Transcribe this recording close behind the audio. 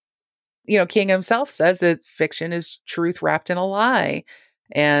King himself says that fiction is truth wrapped in a lie.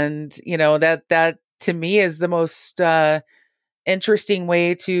 And, that to me is the most interesting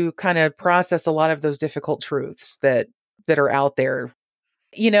way to kind of process a lot of those difficult truths that are out there.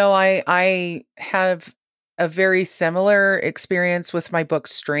 I have a very similar experience with my book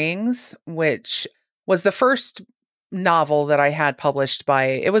Strings, which was the first novel that I had published by,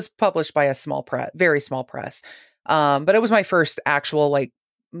 it was published by a small press, very small press. But it was my first actual like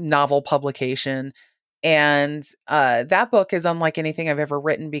novel publication. And that book is unlike anything I've ever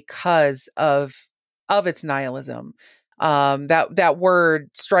written because of its nihilism. That word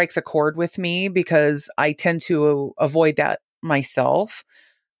strikes a chord with me because I tend to avoid that myself.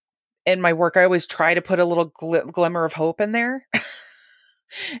 In my work, I always try to put a little glimmer of hope in there.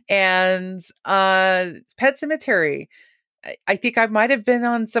 And Pet Cemetery, I think I might have been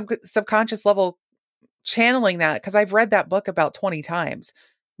on some subconscious level channeling that because I've read that book about 20 times,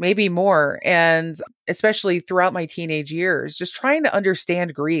 maybe more. And especially throughout my teenage years, just trying to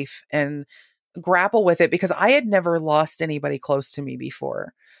understand grief and grapple with it because I had never lost anybody close to me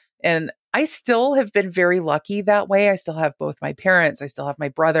before. And I still have been very lucky that way. I still have both my parents. I still have my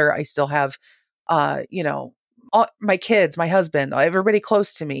brother. I still have, all my kids, my husband, everybody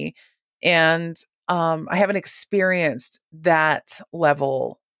close to me. And I haven't experienced that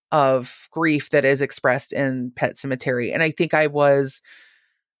level of grief that is expressed in Pet Cemetery. And I think I was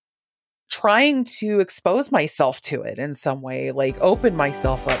trying to expose myself to it in some way, like open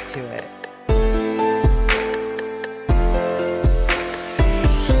myself up to it.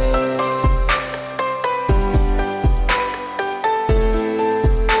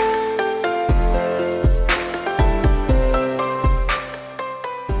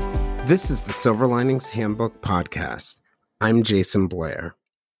 This is the Silver Linings Handbook Podcast. I'm Jason Blair.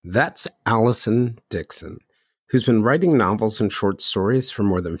 That's Allison Dickson, who's been writing novels and short stories for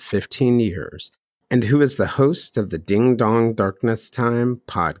more than 15 years, and who is the host of the Ding Dong Darkness Time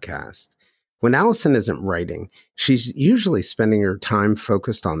podcast. When Allison isn't writing, she's usually spending her time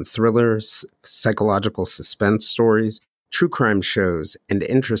focused on thrillers, psychological suspense stories, true crime shows, and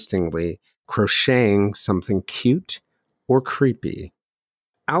interestingly, crocheting something cute or creepy.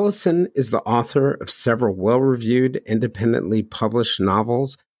 Allison is the author of several well-reviewed, independently published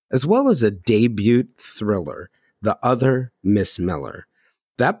novels, as well as a debut thriller, The Other Miss Miller.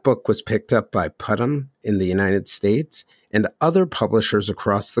 That book was picked up by Putnam in the United States and other publishers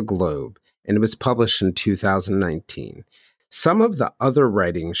across the globe, and it was published in 2019. Some of the other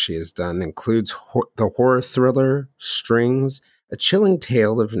writing she has done includes the horror thriller Strings, a chilling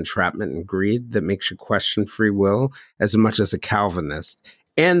tale of entrapment and greed that makes you question free will as much as a Calvinist,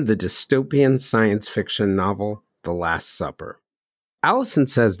 and the dystopian science fiction novel, The Last Supper. Allison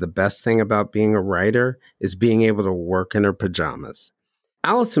says the best thing about being a writer is being able to work in her pajamas.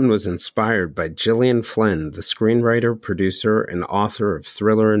 Allison was inspired by Gillian Flynn, the screenwriter, producer, and author of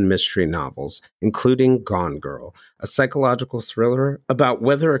thriller and mystery novels, including Gone Girl, a psychological thriller about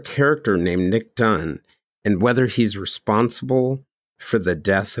whether a character named Nick Dunn and whether he's responsible for the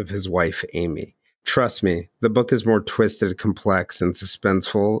death of his wife, Amy. Trust me, the book is more twisted, complex, and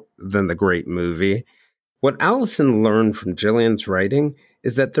suspenseful than the great movie. What Allison learned from Gillian's writing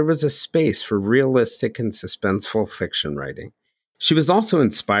is that there was a space for realistic and suspenseful fiction writing. She was also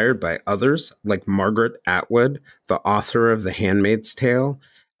inspired by others, like Margaret Atwood, the author of The Handmaid's Tale.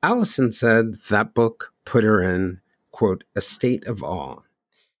 Allison said that book put her in, quote, a state of awe.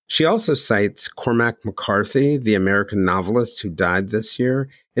 She also cites Cormac McCarthy, the American novelist who died this year,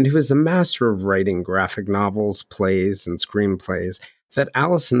 and who is the master of writing graphic novels, plays, and screenplays that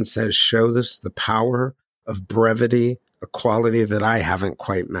Allison says show us the power of brevity, a quality that I haven't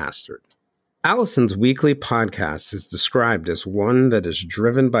quite mastered. Allison's weekly podcast is described as one that is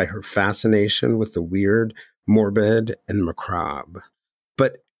driven by her fascination with the weird, morbid, and macabre.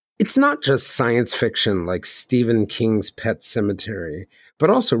 But it's not just science fiction like Stephen King's Pet Cemetery, but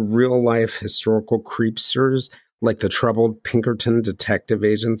also real-life historical creepsters like the troubled Pinkerton Detective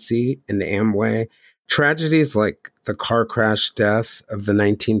Agency and Amway, tragedies like the car crash death of the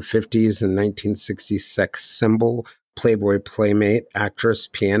 1950s and 1960s sex symbol, Playboy playmate, actress,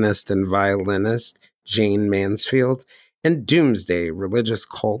 pianist, and violinist Jane Mansfield, and doomsday religious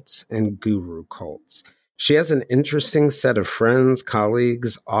cults and guru cults. She has an interesting set of friends,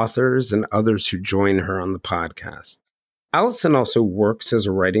 colleagues, authors, and others who join her on the podcast. Allison also works as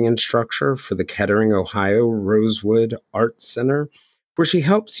a writing instructor for the Kettering, Ohio Rosewood Art Center, where she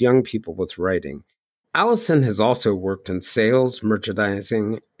helps young people with writing. Allison has also worked in sales,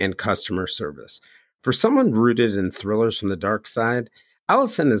 merchandising, and customer service. For someone rooted in thrillers from the dark side,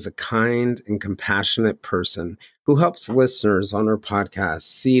 Allison is a kind and compassionate person who helps listeners on her podcast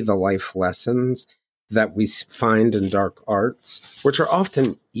see the life lessons that we find in dark arts, which are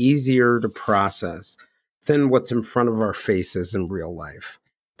often easier to process than what's in front of our faces in real life.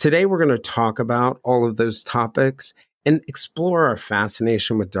 Today, we're going to talk about all of those topics and explore our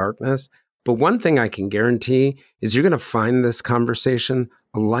fascination with darkness. But one thing I can guarantee is you're going to find this conversation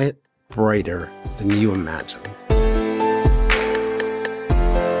a lot brighter than you imagined.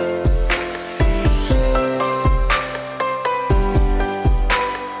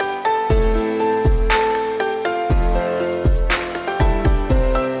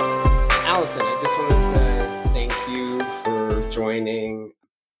 Allison, I just wanted to thank you for joining.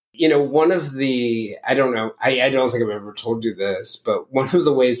 You know, one of the, I don't think I've ever told you this, but one of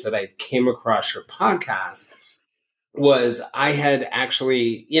the ways that I came across your podcast was I had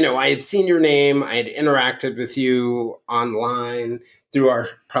actually, I had seen your name, I had interacted with you online through our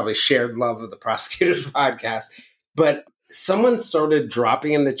probably shared love of the Prosecutors podcast, but someone started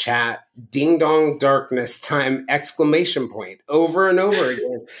dropping in the chat, "Ding dong darkness time!" exclamation point over and over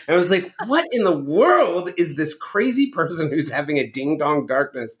again. And I was like, what in the world is this crazy person who's having a ding dong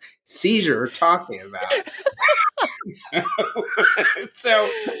darkness seizure talking about? So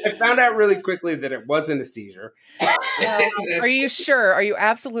I found out really quickly that it wasn't a seizure. Are you sure? Are you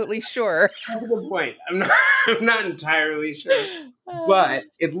absolutely sure? That's a good point. I'm not entirely sure, but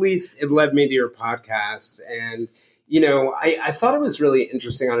at least it led me to your podcast. And, I thought it was really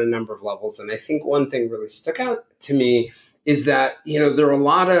interesting on a number of levels. And I think one thing really stuck out to me is that, there are a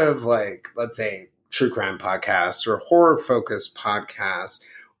lot of, like, let's say, true crime podcasts or horror focused podcasts,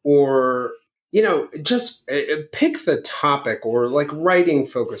 or, just pick the topic, or like writing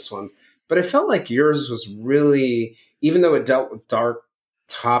focused ones. But I felt like yours was really, even though it dealt with dark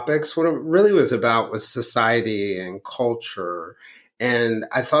topics, what it really was about was society and culture. And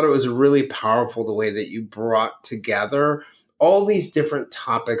I thought it was really powerful the way that you brought together all these different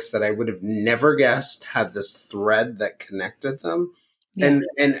topics that I would have never guessed had this thread that connected them. Yeah.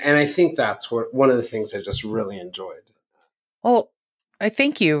 And I think that's one of the things I just really enjoyed. Well, I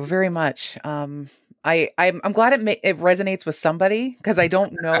thank you very much. I'm glad it resonates with somebody, because I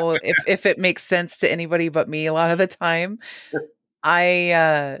don't know if it makes sense to anybody but me a lot of the time.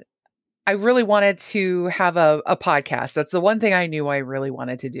 I really wanted to have a podcast. That's the one thing I knew I really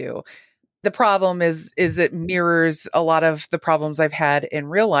wanted to do. The problem is it mirrors a lot of the problems I've had in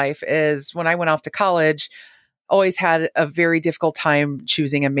real life. Is when I went off to college, always had a very difficult time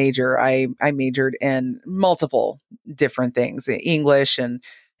choosing a major. I majored in multiple different things, English and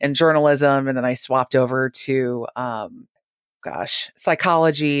journalism, and then I swapped over to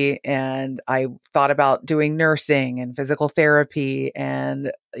psychology, and I thought about doing nursing and physical therapy,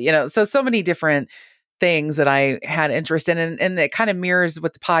 and so many different things that I had interest in, and it kind of mirrors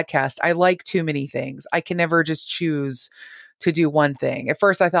with the podcast. I like too many things. I can never just choose to do one thing. At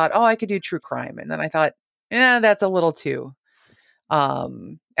first I thought, oh, I could do true crime, and then I thought, that's a little too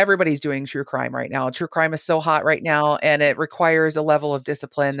everybody's doing true crime right now. True crime is so hot right now, and it requires a level of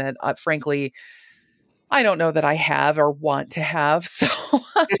discipline that frankly I don't know that I have or want to have. So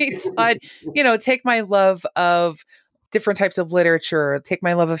I thought, take my love of different types of literature, take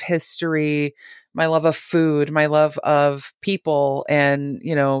my love of history, my love of food, my love of people, and,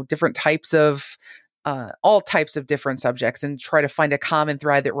 different types of, all types of different subjects, and try to find a common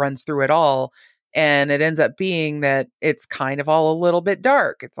thread that runs through it all. And it ends up being that it's kind of all a little bit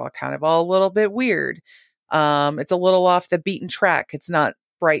dark. It's all kind of all a little bit weird. It's a little off the beaten track. It's not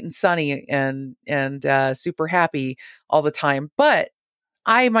bright and sunny and super happy all the time. But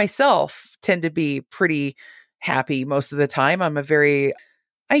I myself tend to be pretty happy most of the time.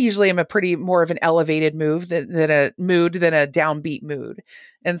 I usually am a pretty more of an elevated mood than a downbeat mood.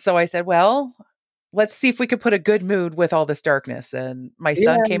 And so I said, well, let's see if we could put a good mood with all this darkness. And my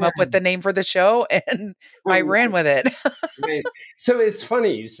son came up with the name for the show, and I ran with it. Nice. So it's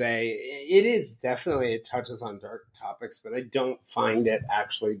funny you say it is definitely, it touches on dark topics, but I don't find it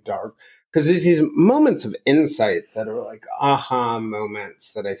actually dark, because there's these moments of insight that are like aha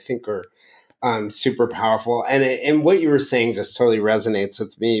moments that I think are super powerful. And what you were saying just totally resonates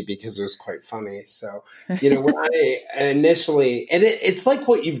with me, because it was quite funny. So, when I initially, and it's like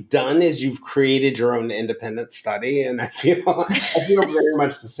what you've done is you've created your own independent study. And I feel very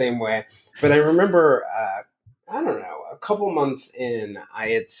much the same way. But I remember, I don't know, a couple months in, I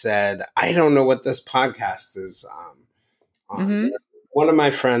had said, I don't know what this podcast is on. Mm-hmm. One of my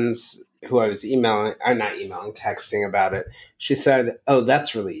friends who I was texting about it, she said, "Oh,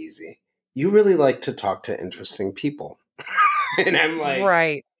 that's really easy. You really like to talk to interesting people." And I'm like,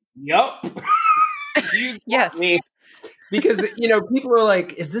 right. Yup. Yes. Me. Because, people are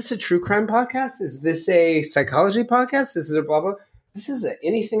like, is this a true crime podcast? Is this a psychology podcast? Is it a blah, blah? This is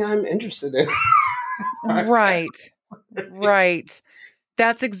anything I'm interested in. Right. Right.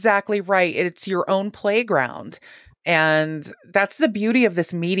 That's exactly right. It's your own playground. And that's the beauty of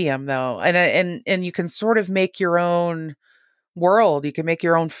this medium though. And you can sort of make your own world. You can make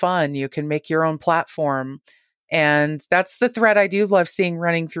your own fun. You can make your own platform. And that's the thread I do love seeing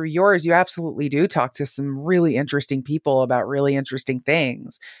running through yours. You absolutely do talk to some really interesting people about really interesting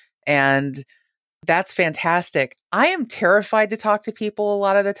things. And that's fantastic. I am terrified to talk to people a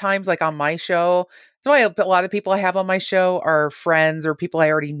lot of the times, like on my show. That's why a lot of people I have on my show are friends or people I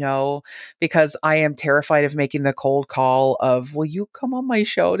already know, because I am terrified of making the cold call of, will you come on my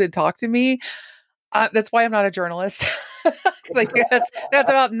show to talk to me? That's why I'm not a journalist. Like that's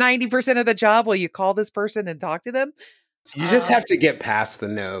about 90% of the job. Will you call this person and talk to them? You just have to get past the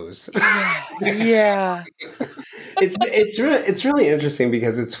nose. Yeah. Yeah. It's really interesting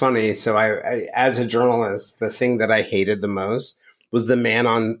because it's funny. So I as a journalist, the thing that I hated the most was the man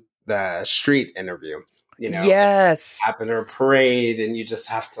on the street interview. Yes. Happen or parade, and you just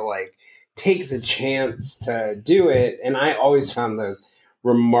have to like take the chance to do it. And I always found those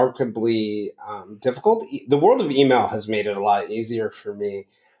remarkably difficult. The world of email has made it a lot easier for me,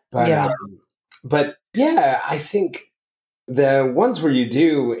 but yeah, I think the ones where you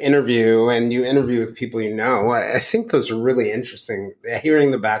do interview and you interview with people I think those are really interesting.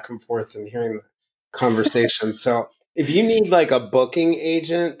 Hearing the back and forth and hearing the conversation. So if you need like a booking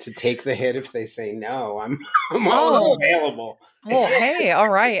agent to take the hit if they say no, I'm always available. Well, hey, all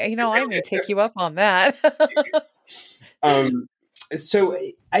right. I may take you up on that. So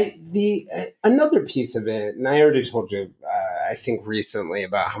another piece of it, and I already told you, I think recently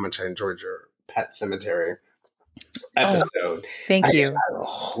about how much I enjoyed your Pet Cemetery episode. Thank you. I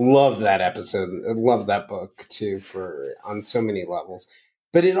love that episode. I love that book too on so many levels.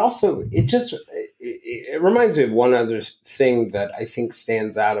 But it reminds me of one other thing that I think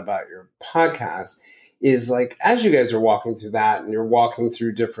stands out about your podcast is like, as you guys are walking through that and you're walking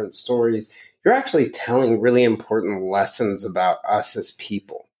through different stories, you're actually telling really important lessons about us as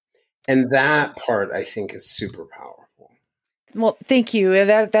people. And that part I think is super powerful. Well, thank you.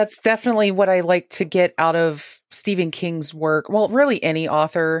 That's definitely what I like to get out of Stephen King's work. Well, really any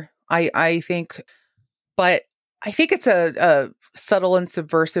author, I think, but I think it's a subtle and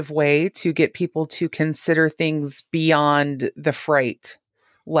subversive way to get people to consider things beyond the fright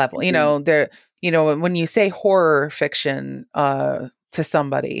level. Mm-hmm. When you say horror fiction to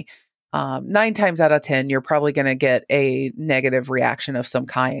somebody, 9 times out of 10, you're probably going to get a negative reaction of some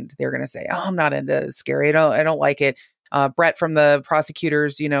kind. They're going to say, "Oh, I'm not into scary. I don't like it." Brett from the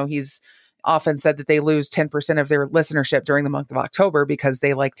prosecutors, he's often said that they lose 10% of their listenership during the month of October because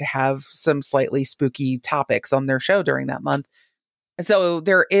they like to have some slightly spooky topics on their show during that month. And so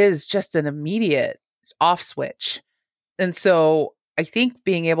there is just an immediate off switch. And so I think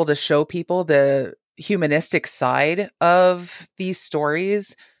being able to show people the humanistic side of these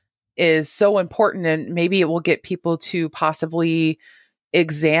stories is so important. And maybe it will get people to possibly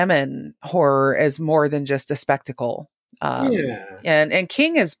examine horror as more than just a spectacle. And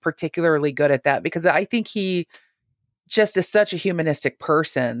King is particularly good at that because I think he just is such a humanistic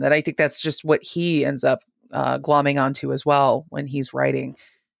person that I think that's just what he ends up glomming onto as well when he's writing.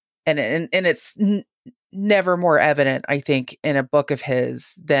 And it's never more evident, I think, in a book of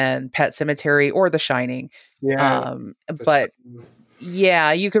his than Pet Cemetery or The Shining. Yeah. But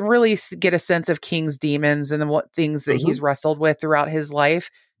yeah, you can really get a sense of King's demons and what things that he's wrestled with throughout his life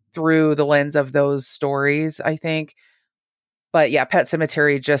through the lens of those stories, I think. But yeah, Pet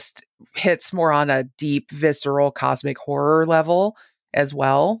Cemetery just hits more on a deep, visceral, cosmic horror level as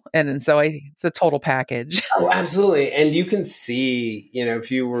well. And so I think it's a total package. Oh, absolutely. And you can see,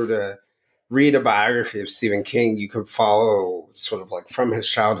 if you were to read a biography of Stephen King, you could follow sort of like from his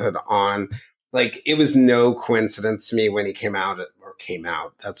childhood on. Like, it was no coincidence to me when he came out,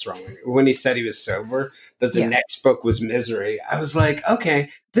 that's wrong. When he said he was sober, that the next book was Misery. I was like,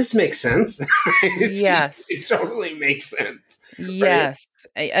 okay, this makes sense. Yes. It totally makes sense. Yes.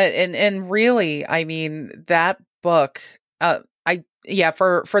 Right? And really, I mean, that book, for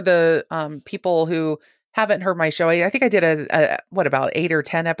the people who haven't heard my show, I think I did about 8 or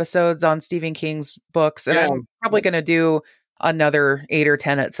 10 episodes on Stephen King's books. And I'm probably going to do another 8 or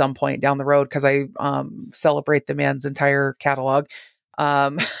 10 at some point down the road because I celebrate the man's entire catalog.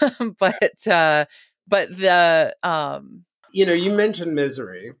 But the you mentioned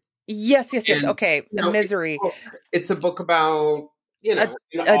Misery. Yes. Okay, Misery. It's a book about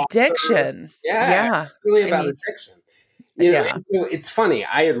addiction. Yeah, really about addiction. So it's funny.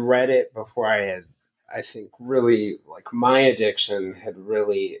 I had read it before I had I think really like my addiction had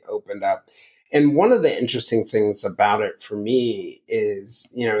really opened up. And one of the interesting things about it for me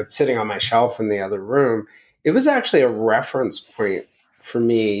is, it's sitting on my shelf in the other room. It was actually a reference point for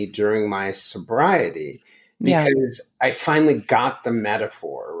me during my sobriety Yeah. because I finally got the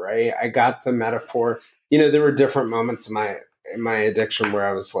metaphor, right? I got the metaphor. There were different moments in my addiction where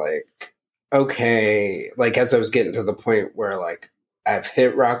I was like, okay, like as I was getting to the point where like I've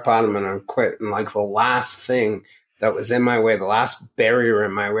hit rock bottom and I'm quit. And like the last thing that was in my way, the last barrier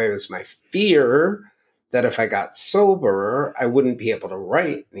in my way was my fear that if I got sober, I wouldn't be able to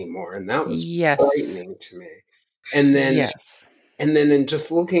write anymore. And that was Yes. frightening to me. And then, Yes. and then in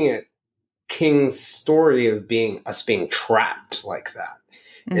just looking at King's story of being trapped like that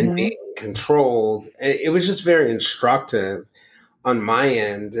and Hmm. being controlled, it was just very instructive on my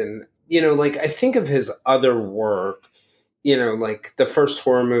end. And, like I think of his other work, like the first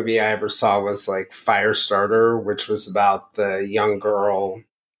horror movie I ever saw was like Firestarter, which was about the young girl.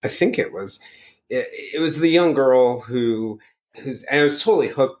 I think it was the young girl and I was totally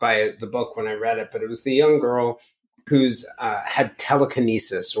hooked by the book when I read it, but it was the young girl who's had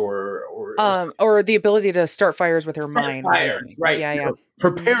telekinesis or Or the ability to start fires with her mind, I fire, think. right? Yeah, yeah. Her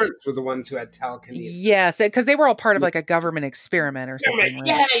Hmm. parents were the ones who had telekinesis. Yes, because they were all part of like a government experiment or something, right?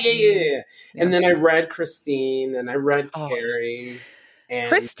 Yeah, yeah, yeah, Hmm. yeah. Yeah. And then I read Christine and I read Oh, Carrie and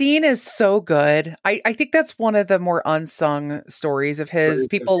Christine is so good. I think that's one of the more unsung stories of his. Birds of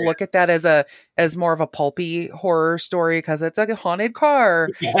People look at that as more of a pulpy horror story because it's like a haunted car.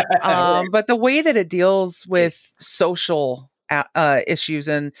 Yeah, right. But the way that it deals with social issues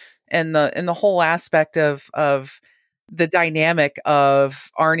and the whole aspect of the dynamic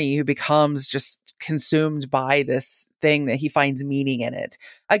of Arnie, who becomes just consumed by this thing that he finds meaning in it.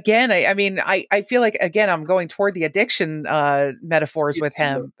 Again, I mean, I feel like again I'm going toward the addiction metaphors with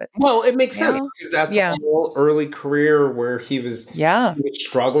him, but Well, it makes sense yeah, because that's yeah, all early career where yeah, he was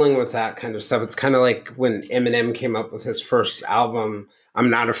struggling with that kind of stuff. It's kind of like when Eminem came up with his first album, I'm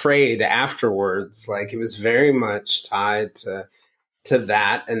Not Afraid, afterwards. Like it was very much tied to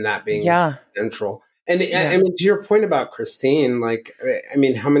that and that being yeah, central. And I yeah. mean, to your point about Christine, like, I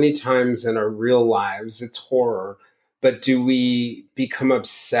mean, how many times in our real lives it's horror, but do we become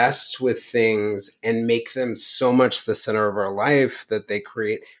obsessed with things and make them so much the center of our life that they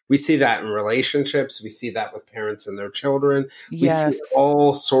create? We see that in relationships. We see that with parents and their children. We see Yes.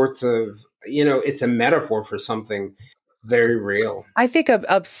 all sorts of, it's a metaphor for something very real. I think of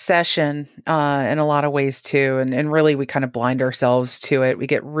obsession in a lot of ways too, and really we kind of blind ourselves to it.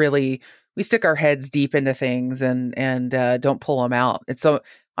 We stick our heads deep into things and don't pull them out. And so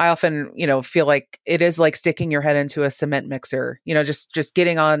I often feel like it is like sticking your head into a cement mixer. Just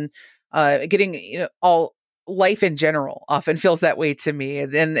getting all life in general often feels that way to me,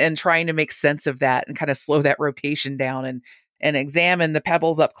 and trying to make sense of that and kind of slow that rotation down and examine the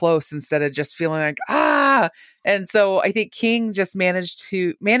pebbles up close instead of just feeling like and so I think King just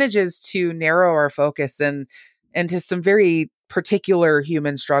manages to narrow our focus and to some very particular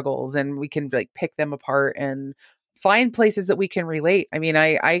human struggles, and we can like pick them apart and find places that we can relate. I mean,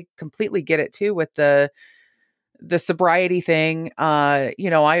 I completely get it too with the sobriety thing.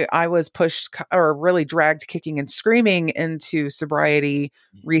 I was pushed or really dragged kicking and screaming into sobriety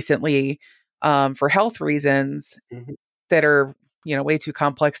recently for health reasons Mhm. that are way too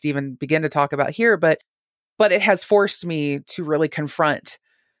complex to even begin to talk about here, but it has forced me to really confront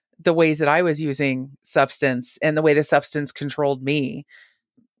the ways that I was using substance and the way the substance controlled me,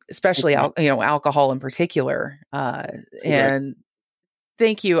 especially alcohol in particular. Congrats. And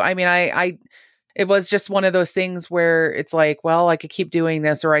thank you. I mean, I it was just one of those things where it's like, well, I could keep doing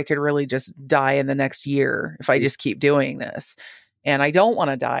this, or I could really just die in the next year if I just keep doing this. And I don't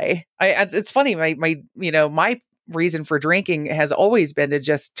want to die. It's funny. My reason for drinking has always been to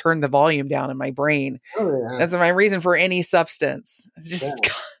just turn the volume down in my brain. Oh, yeah. That's my reason for any substance. Yeah. Just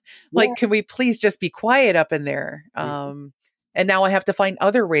Yeah. like, can we please just be quiet up in there? And now I have to find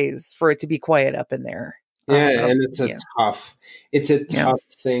other ways for it to be quiet up in there. Yeah, But and yeah, it's a yeah, tough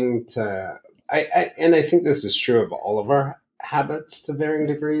thing to. And I think this is true of all of our habits to varying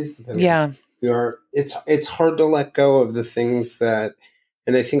degrees, depending on yeah, who you are. It's hard to let go of the things that,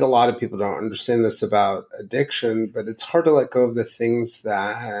 and I think a lot of people don't understand this about addiction, but it's hard to let go of the things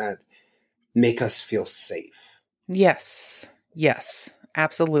that make us feel safe. yes, yes,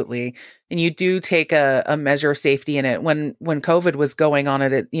 absolutely. And you do take a measure of safety in it. When COVID was going on,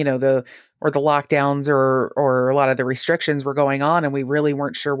 the lockdowns or a lot of the restrictions were going on, and we really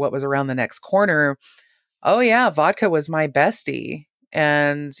weren't sure what was around the next corner. Oh yeah, vodka was my bestie.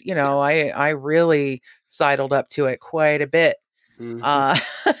 And, I really sidled up to it quite a bit. Mhm. Uh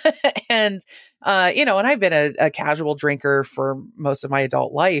and And I've been a casual drinker for most of my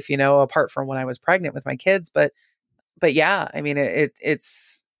adult life, apart from when I was pregnant with my kids. But yeah, I mean,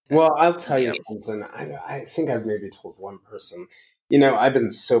 it's, Well, I'll tell you you know, something. I think I've maybe told one person. I've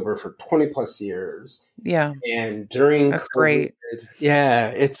been sober for 20 plus years, yeah, and during that's COVID, great. yeah,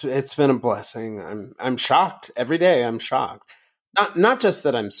 it's been a blessing. I'm shocked every day. I'm shocked. Not just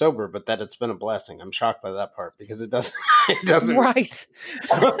that I'm sober, but that it's been a blessing. I'm shocked by that part because it doesn't it doesn't. Right.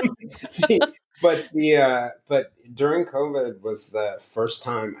 But during COVID was the first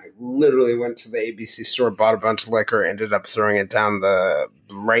time I literally went to the ABC store, bought a bunch of liquor, ended up throwing it down the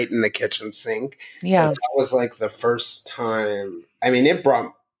right in the kitchen sink, and Yeah. that was like the first time. I mean, it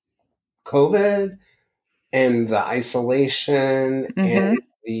brought COVID and the isolation and Hmm.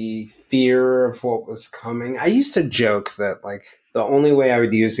 the fear of what was coming. I used to joke that like the only way I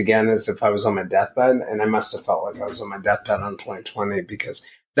would use again is if I was on my deathbed, and I must have felt like I was on my deathbed on 2020 because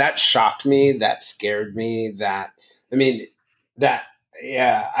that shocked me, that scared me, that I mean that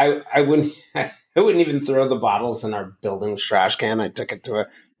yeah, I wouldn't I wouldn't even throw the bottles in our building's trash can. I took it to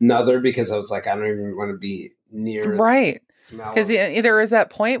another because I was like, I don't even want to be near the Right. smell Because of. there is that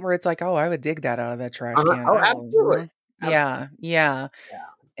point where it's like, oh, I would dig that out of that trash can. Oh, I don't absolutely, know. absolutely, Yeah. Yeah. yeah.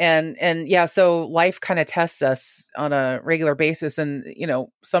 And yeah, so life kind of tests us on a regular basis. And,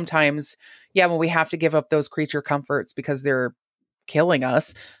 sometimes, yeah, when we have to give up those creature comforts because they're killing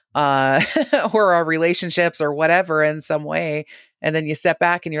us, uh, or our relationships or whatever in some way. And then you step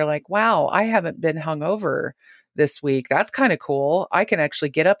back and you're like, wow, I haven't been hungover this week. That's kind of cool. I can actually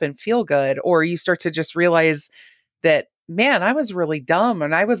get up and feel good. Or you start to just realize that, man, I was really dumb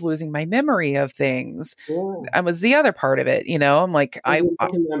and I was losing my memory of things. Yeah. I was the other part of it, I'm like, And you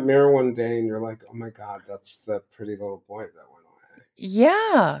look in that mirror one day and you're like, oh my God, that's the pretty little boy that went away.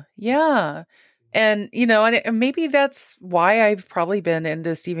 yeah, yeah. And maybe that's why I've probably been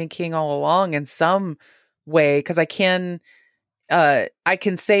into Stephen King all along in some way, because I can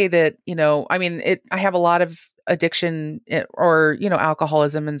say that, I mean, I have a lot of addiction, or,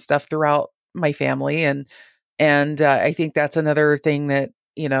 alcoholism and stuff throughout my family. And I think that's another thing that,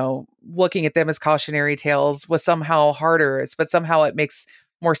 looking at them as cautionary tales was somehow harder. But somehow it makes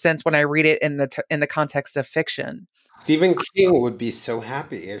more sense when I read it in the context of fiction. Stephen King would be so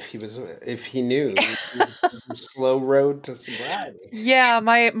happy if he knew the slow road to sobriety. Yeah,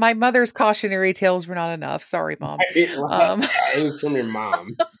 my mother's cautionary tales were not enough. Sorry, mom. Right? Well, Um, yeah, it was from your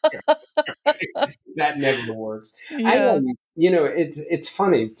mom. That never works. yeah. It's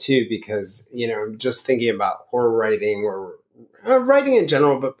funny too because I'm just thinking about horror writing or writing in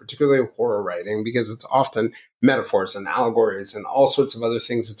general, but particularly horror writing because it's often metaphors and allegories and all sorts of other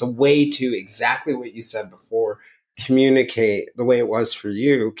things. It's a way to exactly what you said before communicate the way it was for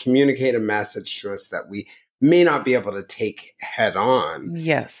you, communicate a message to us that we may not be able to take head on.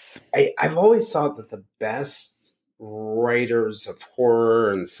 Yes. I've always thought that the best writers of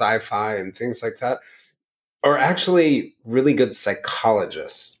horror and sci-fi and things like that are actually really good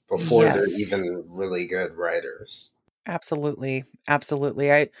psychologists before they're Yes. even really good writers. Absolutely.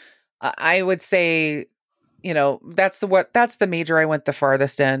 Absolutely. I would say, that's the major I went the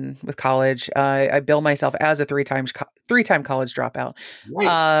farthest in with college. I bill myself as a three-time college dropout.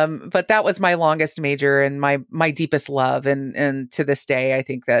 Nice. But that was my longest major and my deepest love. And to this day, I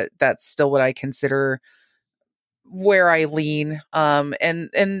think that that's still what I consider where I lean. And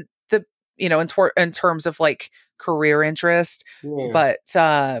the, in terms of like career interest, Yeah.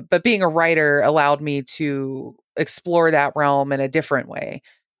 but being a writer allowed me to explore that realm in a different way.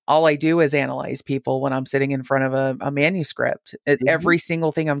 All I do is analyze people when I'm sitting in front of a manuscript. Mhm. Every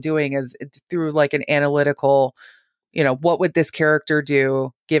single thing I'm doing is through like an analytical, what would this character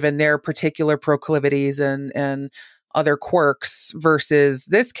do given their particular proclivities and other quirks versus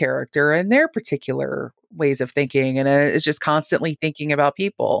this character and their particular ways of thinking. And it's just constantly thinking about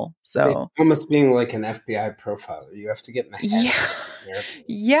people. It's So almost being like an FBI profiler. You have to get in the head yeah. of the character.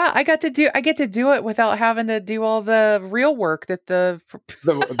 Yeah, I get to do it without having to do all the real work that the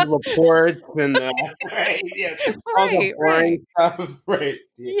The reports and the right, yes, all the right, right. boring stuff, right?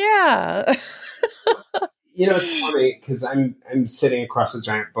 Yeah. Yeah. It's funny because I'm sitting across a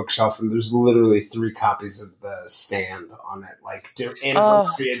giant bookshelf and there's literally three copies of The Stand on it, like Oh,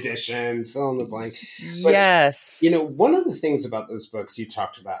 anniversary edition, fill in the blank. But yes. one of the things about those books you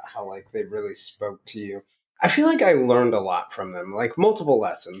talked about how like they really spoke to you. I feel like I learned a lot from them, like multiple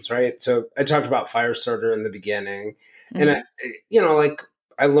lessons, right? So I talked about Firestarter in the beginning, and Mhm. like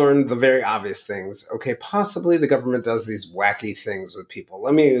I learned the very obvious things. Okay, possibly the government does these wacky things with people.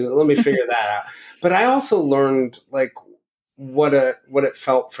 Let me figure that out. But I also learned like what it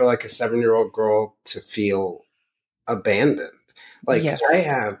felt for like a 7-year-old girl to feel abandoned. Like I Yes.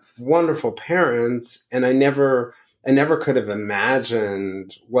 have wonderful parents, and I never could have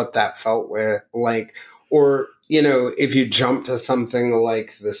imagined what that felt like. Or, if you jump to something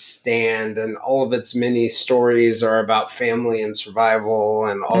like The Stand, and all of its many stories are about family and survival,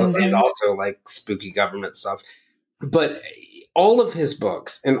 and Hmm. also like spooky government stuff. But all of his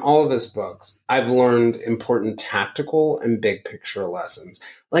books, I've learned important tactical and big picture lessons.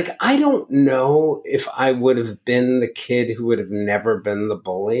 Like, I don't know if I would have been the kid who would have never been the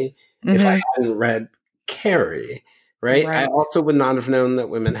bully if I Hmm. hadn't read Carrie, right? I Right. also would not have known that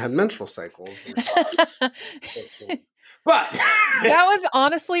women had menstrual cycles and thought fiction. But That was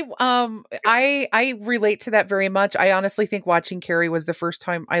honestly, I relate to that very much. I honestly think watching Carrie was the first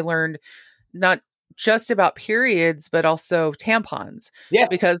time I learned not just about periods, but also tampons. yes,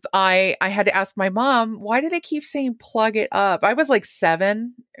 Because I had to ask my mom, why do they keep saying plug it up? I was like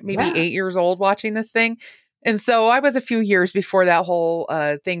 7, maybe yeah. 8 years old watching this thing. And so I was a few years before that whole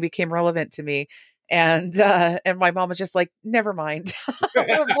thing became relevant to me. And my mom was just like, never mind.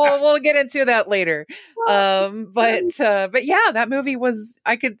 We'll get into that later. But yeah, that movie was,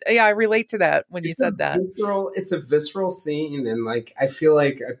 I relate to that when you said that. It's a visceral scene, and like I feel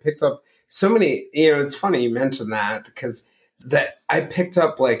like I picked up so many, it's funny you mentioned that, because that I picked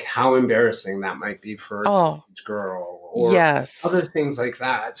up like how embarrassing that might be for a Oh, teenage girl, or other yes. things like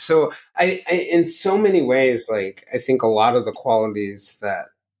that. So I in so many ways, like I think a lot of the qualities that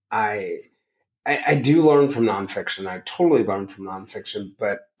I I do learn from nonfiction. I totally learn from nonfiction,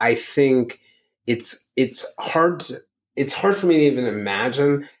 but I think it's hard for me to even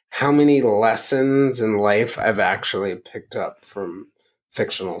imagine how many lessons in life I've actually picked up from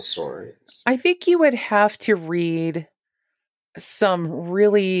fictional stories. I think you would have to read some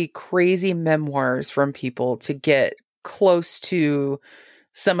really crazy memoirs from people to get close to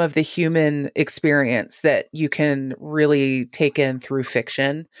some of the human experience that you can really take in through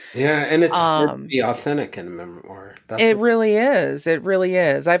fiction. Yeah, and it's hard to Um, be authentic in a memoir. That's it a really is. It really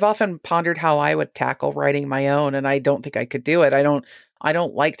is. I've often pondered how I would tackle writing my own, and I don't think I could do it. I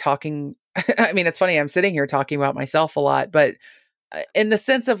don't like talking. I mean, it's funny. I'm sitting here talking about myself a lot, but in the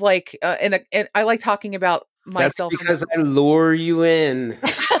sense of like, I like talking about that's myself in the because I lure you in.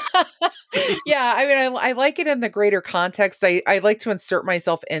 yeah, I mean, I like it in the greater context. I like to insert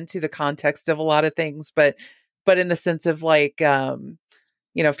myself into the context of a lot of things, but in the sense of like,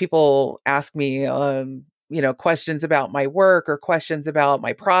 if people ask me, questions about my work or questions about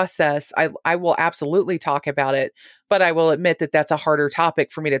my process, I will absolutely talk about it, but I will admit that that's a harder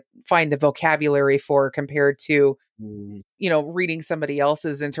topic for me to find the vocabulary for compared to Mm. reading somebody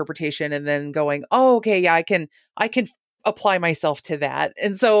else's interpretation and then going, "Oh, okay, yeah, I can apply myself to that."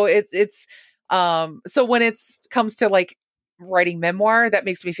 And so so when it's comes to like writing memoir, that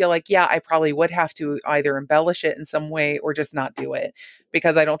makes me feel like, yeah, I probably would have to either embellish it in some way or just not do it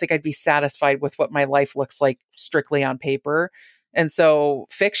because I don't think I'd be satisfied with what my life looks like strictly on paper. And so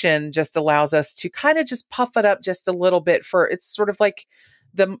fiction just allows us to kind of just puff it up just a little bit for it's sort of like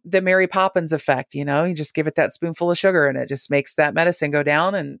the Mary Poppins effect, you just give it that spoonful of sugar and it just makes that medicine go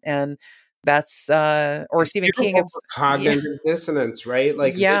down and that's or It's Stephen King beautiful for yeah, cognitive dissonance, right?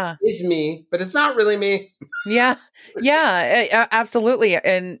 Like this yeah. is me, but it's not really me. Yeah. Yeah, absolutely.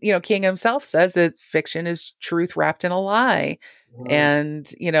 And King himself says that fiction is truth wrapped in a lie. And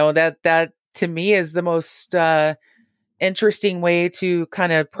that to me is the most interesting way to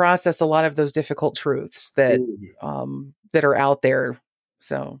kind of process a lot of those difficult truths Mm. that are out there.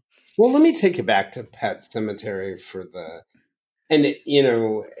 So, Well, let me take you back to Pet Cemetery and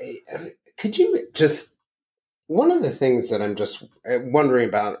could you just, one of the things that I'm just wondering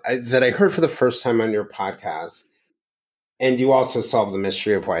about, that I heard for the first time on your podcast, and you also solved the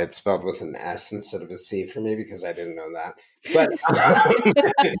mystery of why it's spelled with an S instead of a C for me, because I didn't know that. But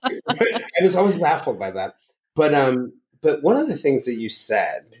I was always baffled by that. But one of the things that you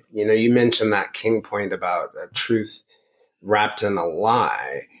said, you mentioned that King point about truth wrapped in a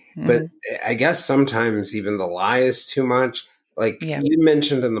lie. But mhm. I guess sometimes even the lie is too much. Like Yeah. you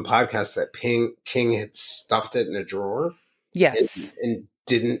mentioned in the podcast that King had stuffed it in a drawer and, Yes. and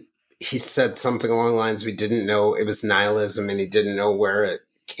didn't, he said something along the lines, we didn't know it was nihilism and he didn't know where it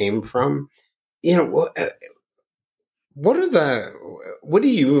came from. What do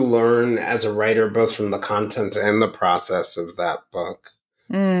you learn as a writer, both from the content and the process of that book?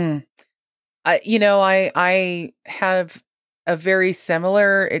 Mm. I have a very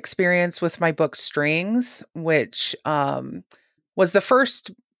similar experience with my book Strings, which was the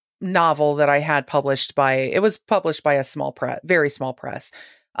first novel that I had published by. It was published by a small press, very small press,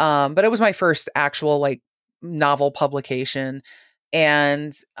 but it was my first actual like novel publication,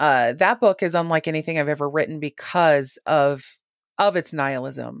 and that book is unlike anything I've ever written because of of its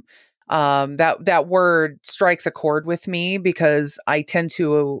nihilism. That word strikes a chord with me because I tend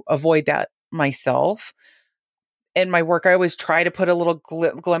to avoid that myself. In my work, I always try to put a little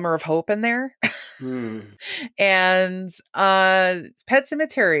glimmer of hope in there. Mm. And Pet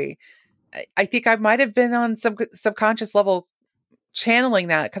Cemetery, I think I might have been on some subconscious level channeling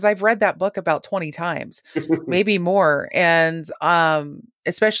that because I've read that book about 20 times, maybe more. And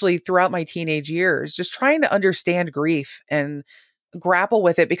especially throughout my teenage years, just trying to understand grief and grapple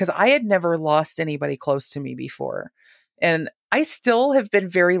with it because I had never lost anybody close to me before. And I still have been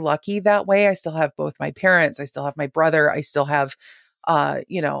very lucky that way. I still have both my parents, I still have my brother, I still have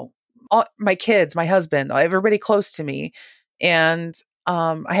you know, all, my kids, my husband, everybody close to me. And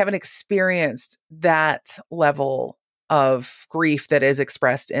I haven't experienced that level of grief that is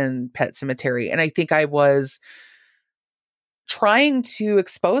expressed in Pet Cemetery. And I think I was trying to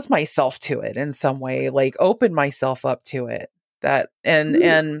expose myself to it in some way, like open myself up to it. That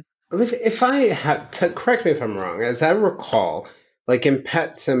and If I had to correct me if I'm wrong, as I recall, like in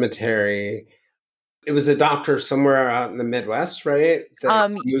Pet Cemetery, it was a doctor somewhere out in the Midwest, right? That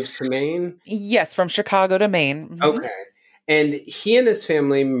um moves to Maine. yes, from Chicago to Maine. Okay. And he and his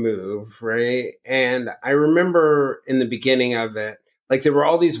family move, right? And I remember in the beginning of it, like there were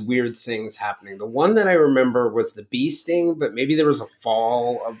all these weird things happening. The one that I remember was the bee sting, but maybe there was a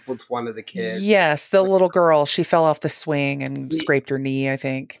fall of with one of the kids. Yes, the little girl, she fell off the swing and scraped her knee, I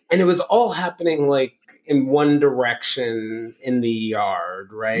think. And it was all happening like in one direction in the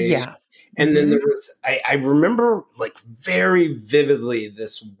yard, right? Yeah. And then Hmm. there was, I remember like very vividly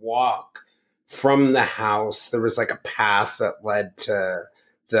this walk from the house. There was like a path that led to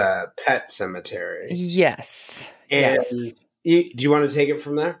the pet cemetery. Yes. Yes. And do you want to take it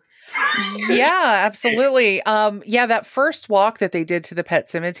from there? Yeah, absolutely. Yeah, that first walk that they did to the pet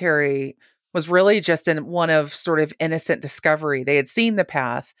cemetery was really just in one of sort of innocent discovery. They had seen the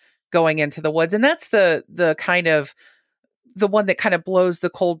path going into the woods, and that's the kind of the one that kind of blows the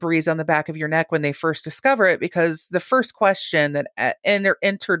cold breeze on the back of your neck when they first discover it, because the first question that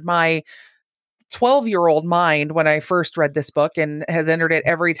entered my 12-year-old mind when I first read this book and has entered it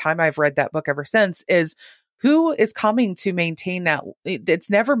every time I've read that book ever since is who is coming to maintain that? It's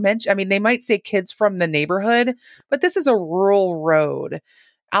never mentioned. I mean, they might say kids from the neighborhood, but this is a rural road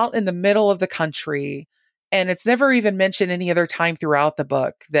out in the middle of the country. And it's never even mentioned any other time throughout the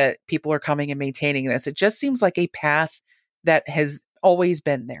book that people are coming and maintaining this. It just seems like a path that has always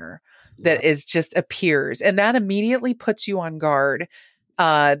been there, that is just appears. And that immediately puts you on guard,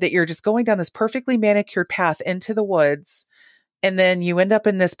 that you're just going down this perfectly manicured path into the woods. And then you end up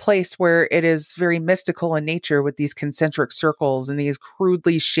in this place where it is very mystical in nature with these concentric circles and these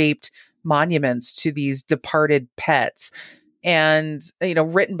crudely shaped monuments to these departed pets, and,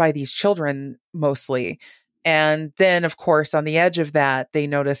 written by these children mostly. And then, of course, on the edge of that, they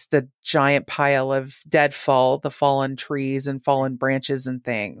notice the giant pile of the fallen trees and fallen branches and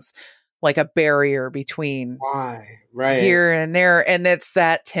things, like a barrier between Why? Right. here and there. And it's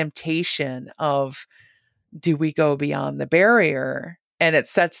that temptation of, do we go beyond the barrier? And it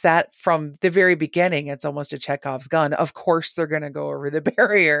sets that from the very beginning. It's almost a Chekhov's gun. Of course, they're going to go over the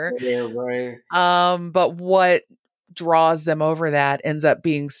barrier. Yeah, right. But what draws them over that ends up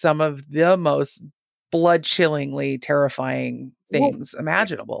being some of the most blood chillingly terrifying Well, things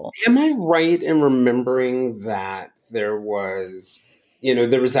imaginable. am I right in remembering that there was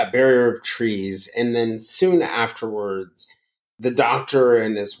that barrier of trees, and then soon afterwards, the doctor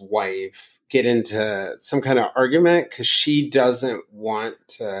and his wife get into some kind of argument because she doesn't want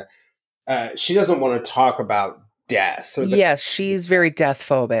to talk about death or the Yes, she's very death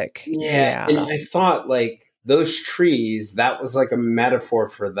phobic. yeah. And Yeah. I thought like those trees, that was like a metaphor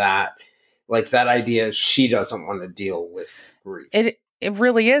for that, like that idea she doesn't want to deal with grief. It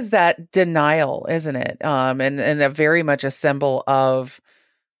really is that denial, isn't it? And a very much a symbol of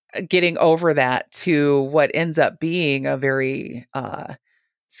getting over that to what ends up being a very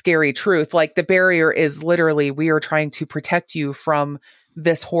scary truth. Like the barrier is literally, we are trying to protect you from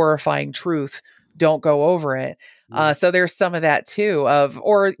this horrifying truth. Don't go over it. So there's some of that too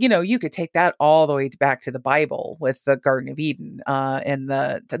or, you could take that all the way back to the Bible with the Garden of Eden, and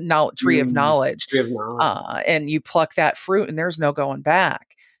the tree of knowledge. Tree of knowledge. And you pluck that fruit and there's no going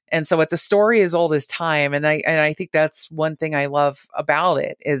back. And so it's a story as old as time. And I think that's one thing I love about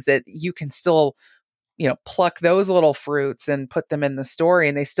it, is that you can still, pluck those little fruits and put them in the story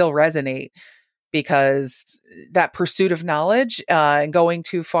and they still resonate, because that pursuit of knowledge, and going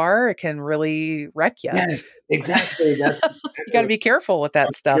too far, it can really wreck you. Yes, exactly. That's You got to be careful with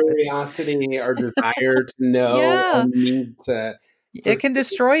that stuff. curiosity, our desire to know, our Yeah, need to. it can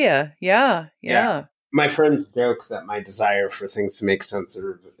destroy you. Yeah. Yeah. Yeah. my friends joke that my desire for things to make sense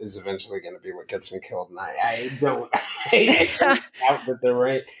is eventually going to be what gets me killed, and I don't I don't doubt that they're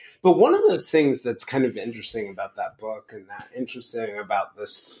right. But one of those things that's kind of interesting about that book, and that interesting about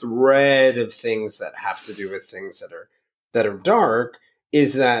this thread of things that have to do with things that are dark,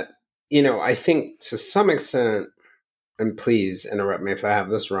 is that I think to some extent, and please interrupt me if I have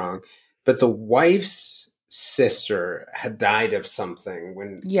this wrong, but the wife's sister had died of something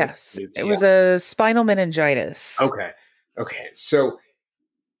when Yes, she was it young. was a spinal meningitis. Okay. Okay. So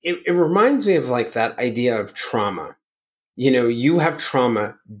it reminds me of like that idea of trauma. You have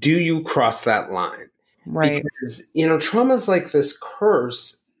trauma. Do you cross that line? Right. Because, trauma is like this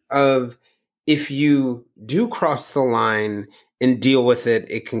curse of if you do cross the line and deal with it,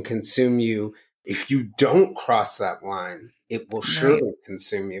 it can consume you. If you don't cross that line, it will Right. surely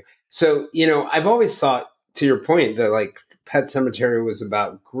consume you. So, I've always thought, to your point, that like Pet Cemetery was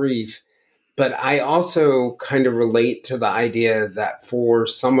about grief, but I also kind of relate to the idea that for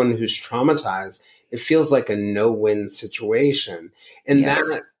someone who's traumatized, it feels like a no-win situation. And that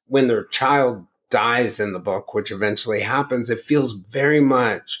Yes. when their child dies in the book, which eventually happens, it feels very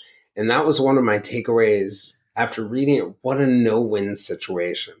much, and that was one of my takeaways after reading it, what a no-win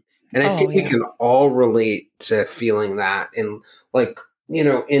situation. And I Oh, think we yeah. can all relate to feeling that in like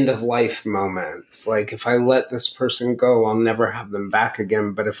end of life moments. Like if I let this person go, I'll never have them back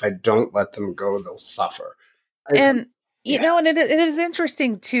again. But if I don't let them go, they'll suffer. I've, And, yeah. and it is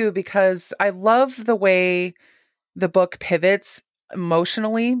interesting too, because I love the way the book pivots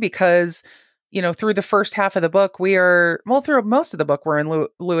emotionally because, through the first half of the book, through most of the book, we're in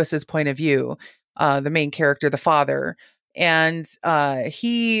Lewis's point of view, the main character, the father. And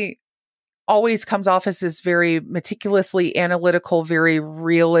he always comes off as this very meticulously analytical, very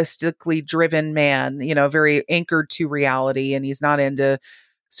realistically driven man, very anchored to reality. And he's not into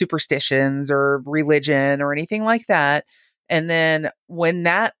superstitions or religion or anything like that. And then when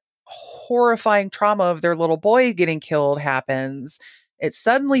that horrifying trauma of their little boy getting killed happens, it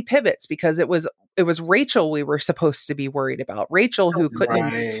suddenly pivots because it was Rachel we were supposed to be worried about. Rachel, who couldn't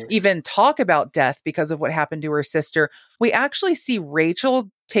Right. even talk about death because of what happened to her sister. We actually see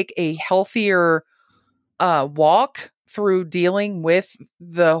Rachel take a healthier walk through dealing with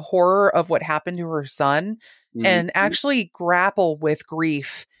the horror of what happened to her son Mhm. and actually grapple with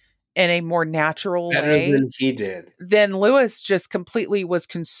grief in a more natural Better way than he did. than Lewis just completely was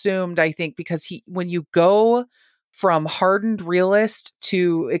consumed, I think, because when you go from hardened realist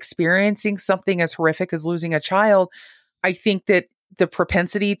to experiencing something as horrific as losing a child, I think that the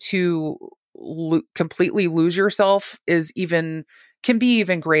propensity to completely lose yourself can be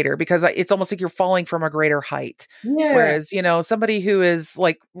even greater because it's almost like you're falling from a greater height. Yeah. Whereas, somebody who is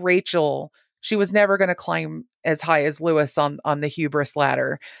like Rachel, she was never going to climb as high as Lewis on the hubris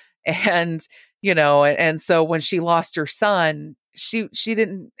ladder. And, and so when she lost her son, she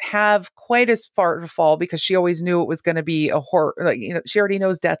didn't have quite as far to fall because she always knew it was going to be a horror. Like, she already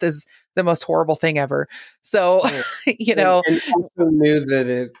knows death is the most horrible thing ever. So, Right. you And, know, and also knew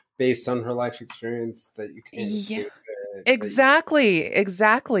that based on her life experience, that you can't yeah, escape it.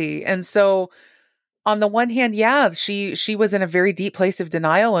 exactly. And so on the one hand, yeah, she was in a very deep place of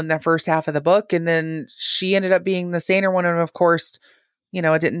denial in the first half of the book, and then she ended up being the saner one, and of course,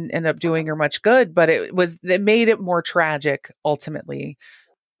 it didn't end up doing her much good, but it made it more tragic ultimately,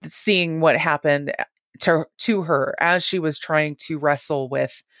 seeing what happened to her as she was trying to wrestle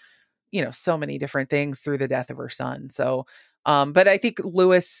with so many different things through the death of her son. So, but I think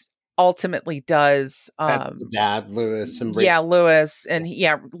Lewis ultimately does, That's the dad, Lewis, yeah, embrace.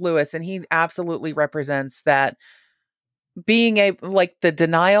 Lewis, and he absolutely represents that being a like the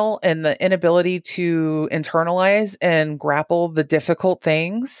denial and the inability to internalize and grapple the difficult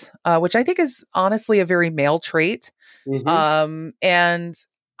things, which I think is honestly a very male trait. Mm-hmm. And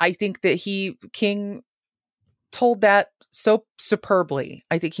I think that King told that so superbly.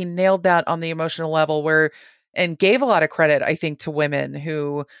 I think he nailed that on the emotional level and gave a lot of credit, I think, to women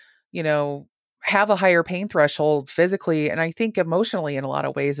who, you know, have a higher pain threshold physically and I think emotionally in a lot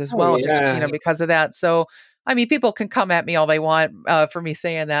of ways as Oh well, just, yeah. because of that. So, I mean, people can come at me all they want for me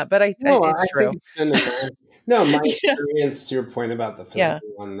saying that, but No, it's I think true. it's been no, my Yeah. experience to your point about the Yeah.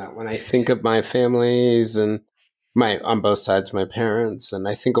 physical one, that when I think of my families and my on both sides, my parents, and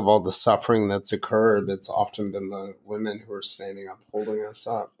I think of all the suffering that's occurred, it's often been the women who are standing up, holding us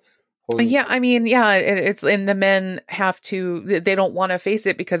up, holding. Yeah, I mean, yeah, it's and the men have to they don't want to face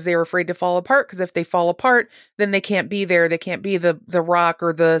it because they're afraid to fall apart because if they fall apart, then they can't be there. They can't be the rock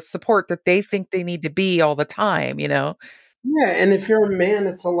or the support that they think they need to be all the time. Yeah, and if you're a man,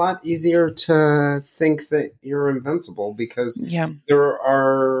 it's a lot easier to think that you're invincible because Yeah. there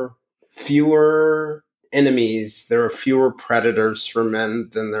are. fewer enemies, there are fewer predators for men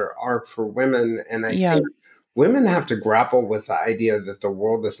than there are for women. And I Yeah. think women have to grapple with the idea that the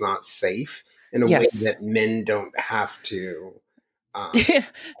world is not safe in a way Yes. that men don't have to.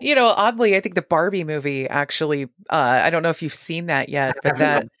 Oddly, I think the Barbie movie actually, I don't know if you've seen that yet, but Have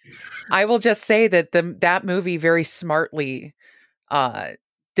not. that I will just say that that movie very smartly uh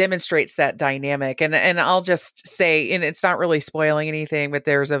demonstrates that dynamic. And I'll just say, and it's not really spoiling anything, but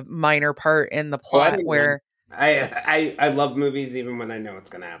there's a minor part in the Oh, I plot don't know. where I love movies even when I know it's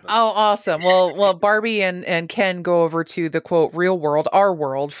going to happen. oh, awesome. Well, Barbie and Ken go over to the quote real world, our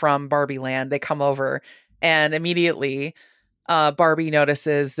world from Barbie Land. They come over and immediately Barbie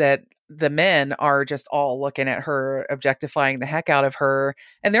notices that the men are just all looking at her, objectifying the heck out of her.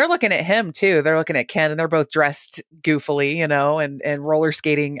 And they're looking at him too. They're looking at Ken and they're both dressed goofily, and roller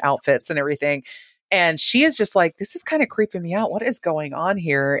skating outfits and everything. And she is just like, this is kind of creeping me out. What is going on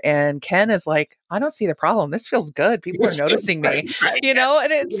here? And Ken is like, I don't see the problem. This feels good. People are This feels noticing me, right, right.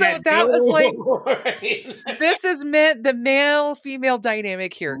 and it's Yeah, so that was like, right. this is meant the male female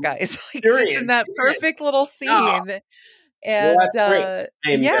dynamic here, guys. Like just in Period. that Period. perfect little No. scene. Well, And that's great.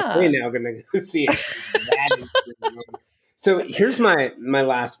 I am yeah. definitely now going to go see it. That is great. So here's my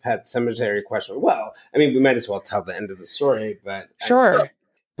last pet cemetery question. Well, I mean, we might as well tell the end of the story, Sure.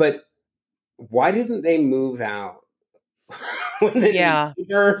 but why didn't they move out when the Yeah.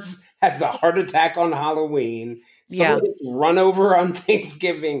 neighbors has the heart attack on Halloween? Someone Yeah. gets run over on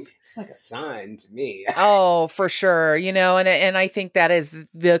Thanksgiving. It's like a sign to me. Oh, for sure. And I think that is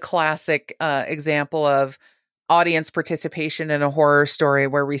the classic example of audience participation in a horror story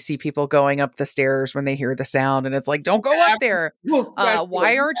where we see people going up the stairs when they hear the sound and it's like, don't go up there.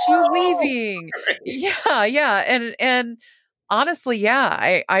 Why aren't you leaving? Yeah, yeah. And honestly,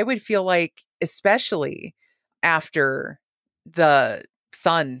 yeah, I would feel like, especially after the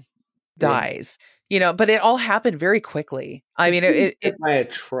son Yeah. dies, but it all happened very quickly. I mean, He was it hit by a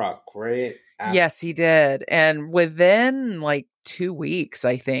truck, right? yes, he did. And within like 2 weeks,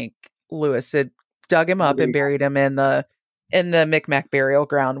 I think Lewis had dug him up and buried him in the Micmac burial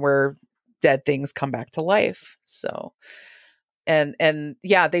ground where dead things come back to life. So and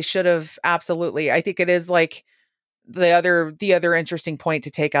yeah, they should have absolutely. I think it is like the other interesting point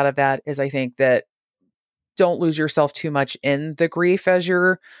to take out of that is I think that don't lose yourself too much in the grief as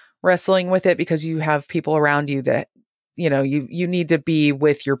you're wrestling with it, because you have people around you that you need to be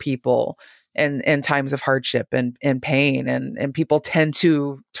with your people in times of hardship and pain, and people tend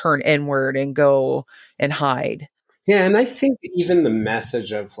to turn inward and go and hide. Yeah, and I think even the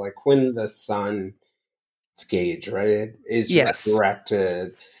message of like when the son, it's Gage, right, is Yes.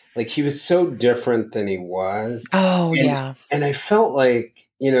 resurrected, like he was so different than he was, Oh and yeah. and I felt like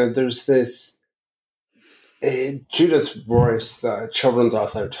there's this. Judith Royce, the children's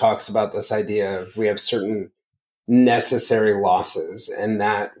author, talks about this idea of we have certain necessary losses and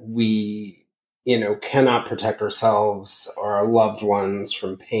that we cannot protect ourselves or our loved ones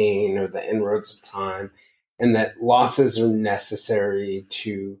from pain or the inroads of time, and that losses are necessary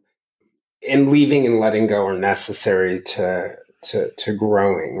to and leaving and letting go are necessary to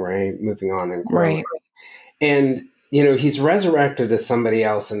growing, right, moving on and growing. Right. And he's resurrected as somebody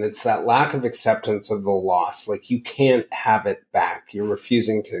else, and it's that lack of acceptance of the loss. Like you can't have it back, you're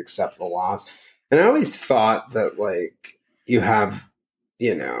refusing to accept the loss. And I always thought that like you have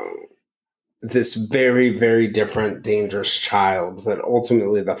this very, very different dangerous child that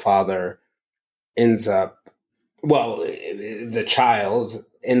ultimately the father ends up, well, the child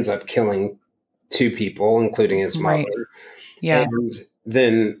ends up killing two people, including his mother. Right. Yeah. And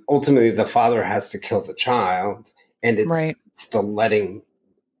then ultimately the father has to kill the child. And Right. it's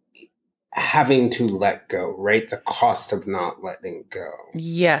having to let go, right? The cost of not letting go.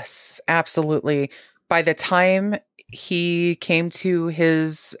 Yes, absolutely. By the time he came to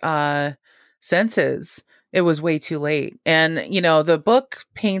his senses, it was way too late. And, the book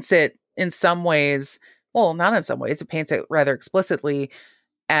paints it in some ways, well, not in some ways, it paints it rather explicitly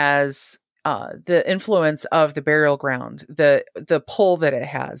as the influence of the burial ground, the pull that it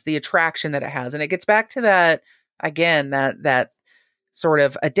has, the attraction that it has. And it gets back to that again, that sort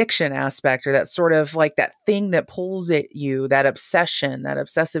of addiction aspect, or that sort of like that thing that pulls at you, that obsession, that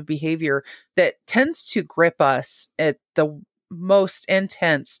obsessive behavior that tends to grip us at the most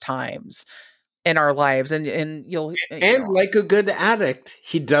intense times in our lives. And you'll, And like a good addict,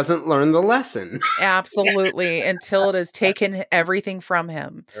 he doesn't learn the lesson. absolutely, until it has taken everything from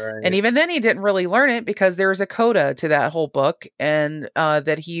him. Right. And even then he didn't really learn it, because there's a coda to that whole book, and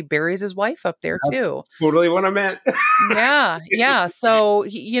that he buries his wife up there too. Totally what I meant. Yeah. So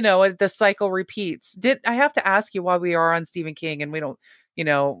the cycle repeats. I have to ask you, while we are on Stephen King, and we don't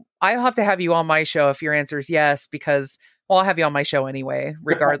I'll have to have you on my show if your answer is yes, because, well, I'll have you on my show anyway,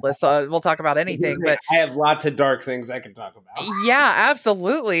 regardless. We'll talk about anything, but I have lots of dark things I can talk about. yeah,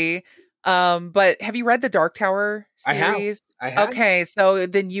 absolutely. But have you read the Dark Tower I have. series? I have. Okay, so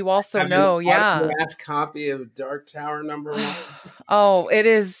then you also I have an know, yeah. autographed copy of Dark Tower #1. Oh, it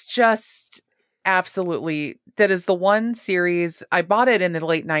is just absolutely, that is the one series. I bought it in the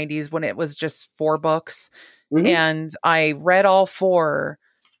late 90s when it was just 4 books, Mhm. and I read all 4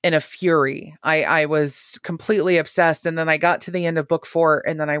 in a fury. I was completely obsessed, and then I got to the end of book 4,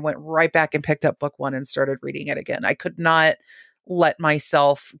 and then I went right back and picked up book 1 and started reading it again. I could not let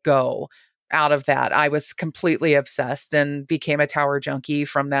myself go out of that. I was completely obsessed and became a tower junkie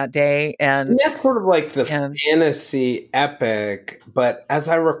from that day. And that's sort of like the And fantasy epic, but as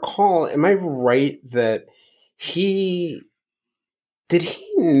I recall, am I right that he did he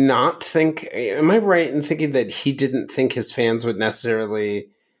not think, am I right in thinking that he didn't think his fans would necessarily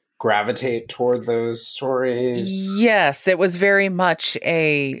gravitate toward those stories? yes, it was very much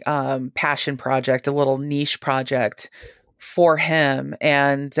a passion project, a little niche project for him.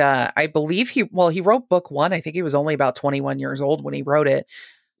 And I believe he wrote book 1. I think he was only about 21 years old when he wrote it,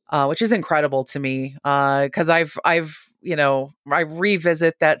 which is incredible to me, because I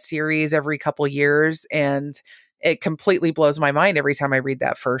revisit that series every couple years, and it completely blows my mind every time I read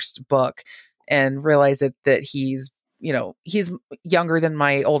that first book and realize that he's younger than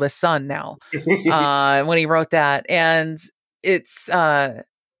my oldest son now, when he wrote that. And it's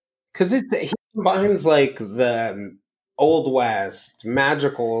Because he combines like the Old West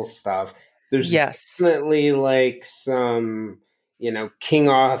magical stuff. There's yes, definitely like some, King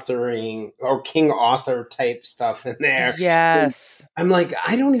Arthuring or King Arthur type stuff in there. yes. I'm like,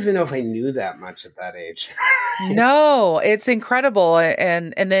 I don't even know if I knew that much at that age. No, it's incredible.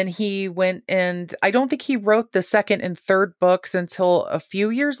 And then he went, and I don't think he wrote the second and third books until a few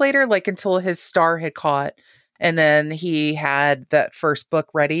years later, like until his star had caught. And then he had that first book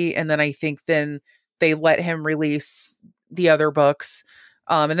ready. And then I think then they let him release the other books.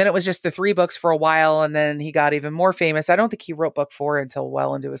 And then it was just the 3 books for a while, and then he got even more famous. I don't think he wrote book 4 until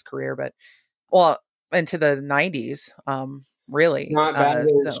well into his career, but well, into the 90s, really. Not bad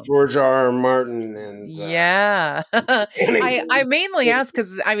as So George R. Martin and yeah. I Hanning. mainly ask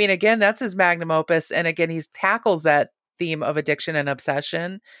because, I mean, again, that's his magnum opus, and again, he tackles that theme of addiction and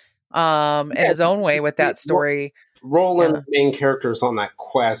obsession, in his own way with that story. Roland, Yeah. the main character, is on that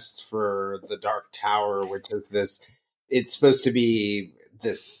quest for the Dark Tower, which is this. It's supposed to be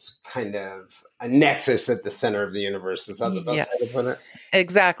this kind of a nexus at the center of the universe. Is that the best way to put Yes. it?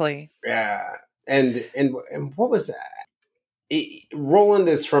 Exactly. Yeah. And what was that? Roland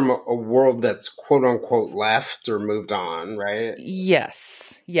is from a world that's quote unquote left or moved on, right?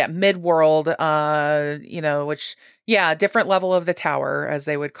 Yes. Yeah, mid-world, which, yeah, different level of the tower, as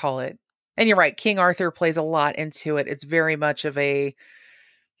they would call it. And you're right, King Arthur plays a lot into it. It's very much of a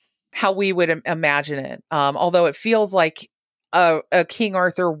how we would imagine it. Although it feels like a King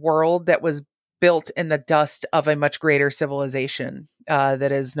Arthur world that was built in the dust of a much greater civilization,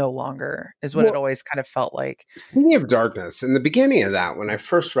 that is no longer, is what it Well, always kind of felt like. speaking of darkness, in the beginning of that, when I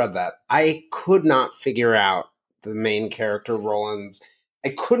first read that, I could not figure out the main character, Roland's. I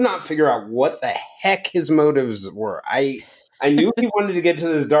could not figure out what the heck his motives were. I knew he wanted to get to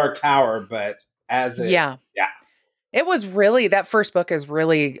this dark tower, but Yeah. yeah, It was really, that first book is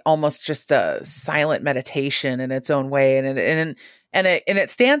really almost just a silent meditation in its own way, and it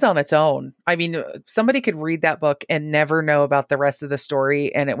stands on its own. I mean, somebody could read that book and never know about the rest of the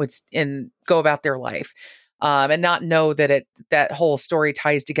story, and it would and go about their life, and not know that whole story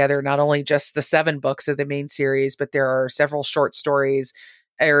ties together not only just the 7 books of the main series, but there are several short stories.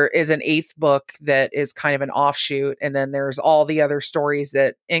 There is an 8th book that is kind of an offshoot, and then there's all the other stories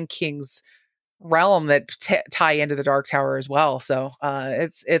that in King's realm that tie into the Dark Tower as well. So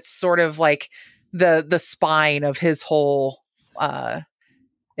it's sort of like the spine of his whole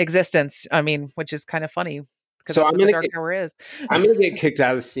existence. I mean, which is kind of funny because so that's what the Dark Tower is. I'm gonna get kicked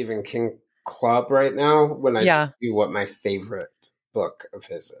out of the Stephen King club right now when I tell Yeah. you what my favorite book of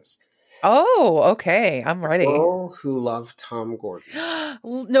his is. Oh, okay. I'm ready. Girl Who Loved Tom Gordon.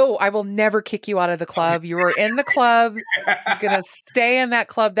 No, I will never kick you out of the club. You are in the club. You're gonna stay in that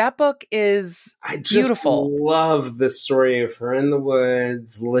club. That book is I just beautiful. love the story of her in the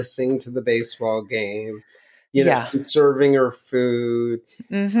woods, listening to the baseball game, Yeah. conserving her food.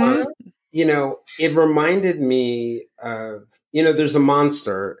 Mm-hmm. It reminded me of, there's a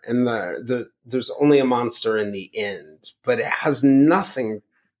monster and there's only a monster in the end, but it has nothing.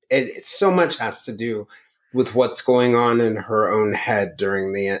 It so much has to do with what's going on in her own head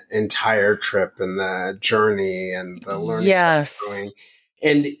during the entire trip and the journey and the learning Yes. going.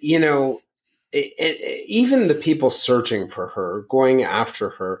 And, even the people searching for her, going after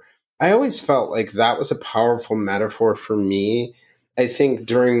her, I always felt like that was a powerful metaphor for me. I think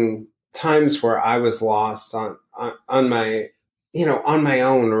during times where I was lost on my, on my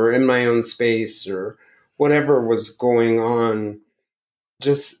own or in my own space or whatever was going on,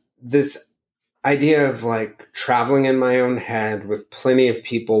 just this idea of like traveling in my own head with plenty of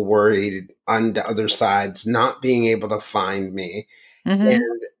people worried on the other sides, not being able to find me. Mm-hmm.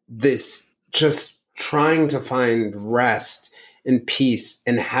 And this just trying to find rest and peace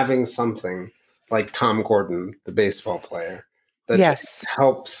and having something like Tom Gordon, the baseball player, that just Yes.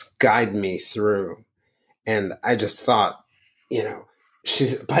 helps guide me through. And I just thought, you know,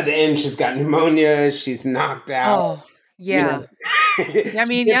 she's by the end, she's got pneumonia, she's knocked out, Oh, you yeah. know, she I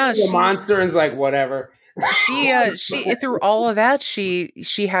mean, gets yeah, to the she monster and is like, whatever. she through all of that, she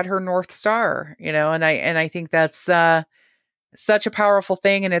had her North Star, and I think that's such a powerful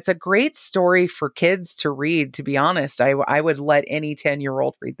thing, and it's a great story for kids to read. To be honest, I would let any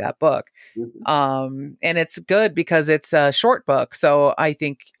 10-year-old read that book. And it's good because it's a short book, so I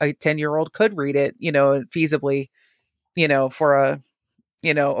think a 10-year-old could read it, feasibly, for a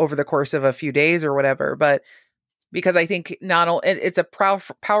over the course of a few days or whatever. But because I think not only it's a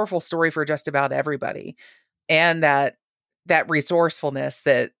powerful story for just about everybody, and that resourcefulness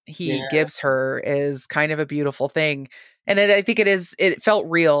that he Yeah. gives her is kind of a beautiful thing. And I think it felt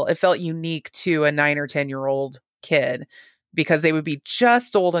real. It felt unique to a 9 or 10-year-old kid, because they would be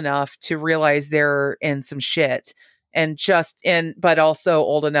just old enough to realize they're in some shit, but also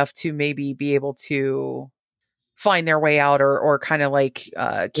old enough to maybe be able to find their way out, or kind of like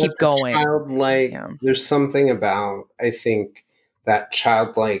With keep a going. childlike, Yeah. there's something about, I think, that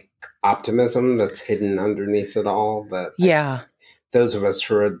childlike optimism that's hidden underneath it all that I think Yeah. those of us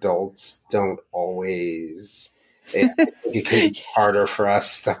who are adults don't always. I think it can be harder for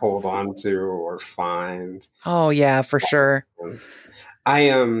us to hold on to or find. Oh yeah, for sure. I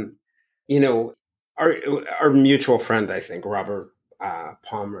you know, our mutual friend, I think, Robert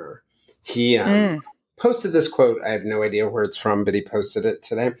Palmer, he Mm. posted this quote. I have no idea where it's from, but he posted it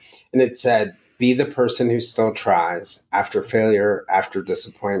today, and it said, "Be the person who still tries after failure, after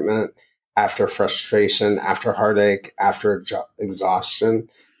disappointment, after frustration, after heartache, after exhaustion.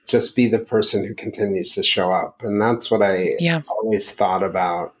 Just be the person who continues to show up." And that's what I Yeah. always thought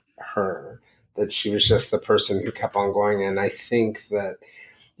about her, that she was just the person who kept on going. And I think that,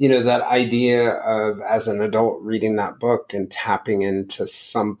 that idea of, as an adult, reading that book and tapping into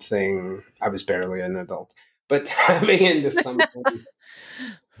something, I was barely an adult, but tapping into something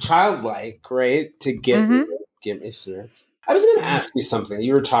childlike, right? To Mm-hmm. get me through. I was going to ask you something.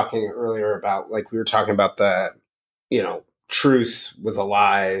 You were talking earlier about, like, we were talking about the, truth with a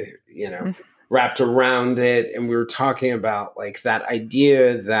lie, wrapped around it. And we were talking about, like, that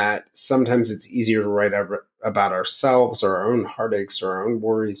idea that sometimes it's easier to write about ourselves or our own heartaches or our own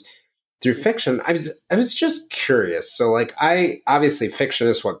worries through fiction. I was just curious. So, like, I obviously, fiction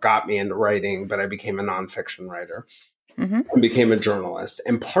is what got me into writing, but I became a nonfiction writer Mm-hmm. and became a journalist.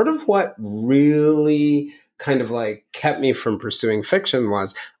 And part of what really kind of like kept me from pursuing fiction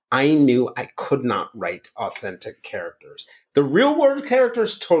was I knew I could not write authentic characters. The real world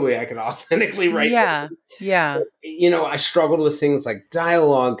characters, totally, I could authentically write Yeah. them. Yeah. I struggled with things like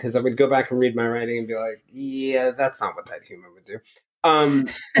dialogue because I would go back and read my writing and be like, yeah, that's not what that human would do. Um,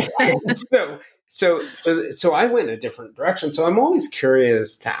 so, so I went in a different direction. So I'm always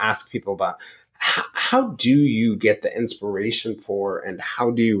curious to ask people about how do you get the inspiration for, and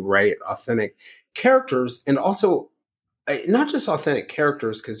how do you write authentic characters, and also not just authentic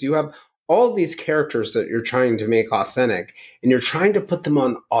characters, because you have all these characters that you're trying to make authentic, and you're trying to put them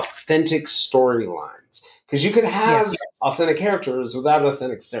on authentic storylines, because you could have Yes. authentic characters without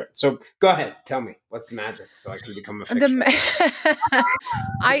authentic story. So go ahead, tell me what's the magic so I can become a fiction.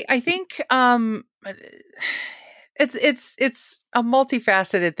 I think it's a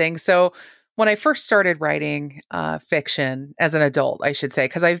multifaceted thing. So when I first started writing fiction as an adult, I should say,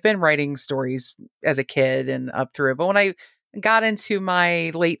 because I've been writing stories as a kid and up through it, but when I got into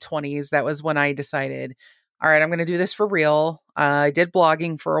my late 20s, that was when I decided, all right, I'm going to do this for real. I did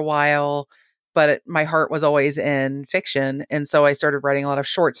blogging for a while, but my heart was always in fiction, and so I started writing a lot of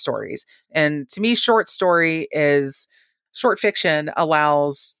short stories. And to me, short fiction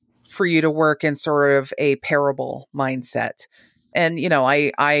allows for you to work in sort of a parable mindset. And,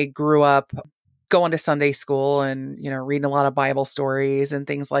 I grew up going to Sunday school and, reading a lot of Bible stories and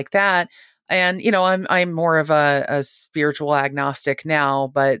things like that. And, I'm more of a spiritual agnostic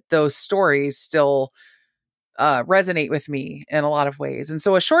now, but those stories still resonate with me in a lot of ways. And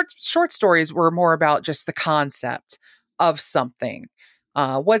so short stories were more about just the concept of something.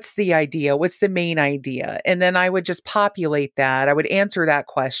 What's the idea? What's the main idea? And then I would just populate that. I would answer that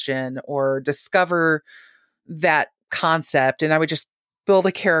question or discover that concept, and I would just build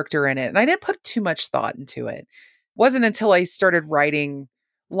a character in it. And I didn't put too much thought into it. It wasn't until I started writing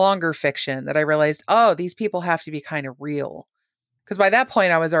longer fiction that I realized, oh, these people have to be kind of real. Because by that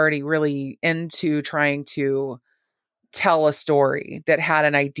point, I was already really into trying to tell a story that had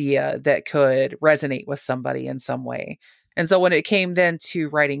an idea that could resonate with somebody in some way. And so when it came then to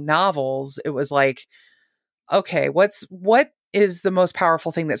writing novels, it was like, okay, what is the most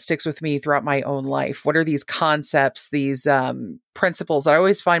powerful thing that sticks with me throughout my own life? What are these concepts, these principles that I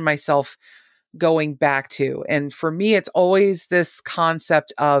always find myself going back to? And for me, it's always this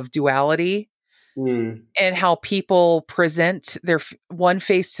concept of duality and how people present their one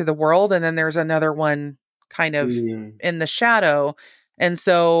face to the world, and then there's another one kind of in the shadow. And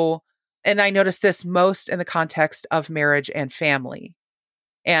so, and I noticed this most in the context of marriage and family.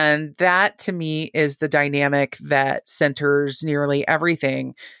 And that to me is the dynamic that centers nearly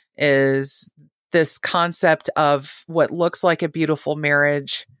everything, is this concept of what looks like a beautiful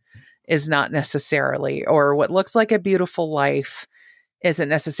marriage is not necessarily, or what looks like a beautiful life isn't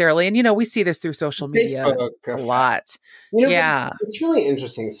necessarily. And, we see this through social media Facebook a effect. lot. But Yeah. it's really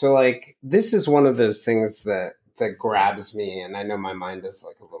interesting. So, like, this is one of those things that grabs me, and I know my mind is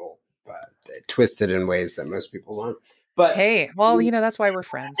like a little twisted in ways that most people aren't. But Hey, well, that's why we're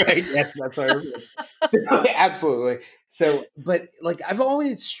friends. right? Yes, that's why we're friends. Absolutely. So, but like, I've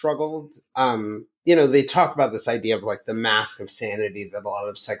always struggled. They talk about this idea of like the mask of sanity that a lot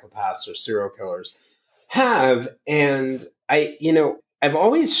of psychopaths or serial killers have, and I've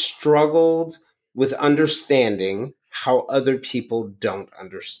always struggled with understanding how other people don't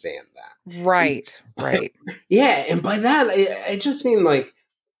understand that. Right. Right. Yeah, and by that I just mean like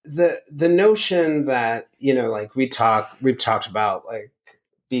the notion that like we've talked about like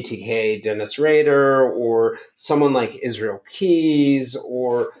BTK Dennis Rader or someone like Israel Keys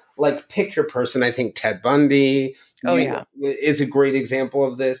or like pick your person. I think Ted Bundy Oh, yeah. is a great example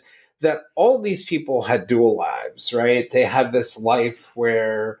of this. That all these people had dual lives, right? They had this life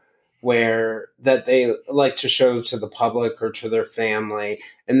where that they like to show to the public or to their family,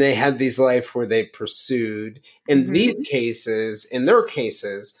 and they had these life where they pursued in their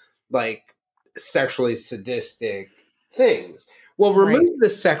cases like sexually sadistic things. Well, Right. remove the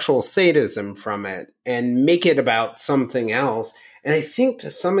sexual sadism from it and make it about something else. And I think to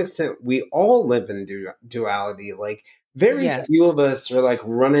some extent we all live in duality. Like very few Yes. of us are like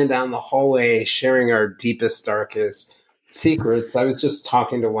running down the hallway sharing our deepest, darkest secrets. I was just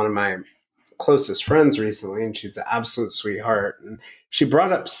talking to one of my closest friends recently, and she's an absolute sweetheart. And she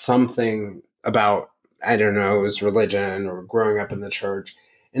brought up something about, I don't know, it was religion or growing up in the church.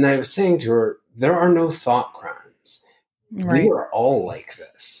 And I was saying to her, there are no thought crimes. We Right. are all like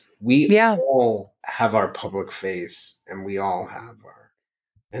this. We Yeah. all have our public face and we all have our.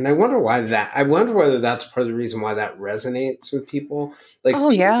 And I wonder whether that's part of the reason why that resonates with people. Like Oh,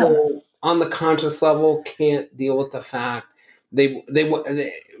 yeah. people on the conscious level can't deal with the fact we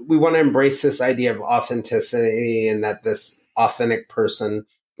want to embrace this idea of authenticity and that this authentic person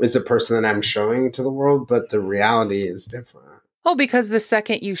is the person that I'm showing to the world, but the reality is different. Oh, because the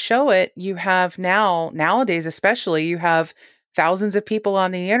second you show it, you have nowadays, especially, you have thousands of people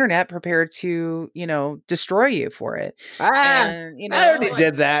on the internet prepared to, destroy you for it. Ah, And, I already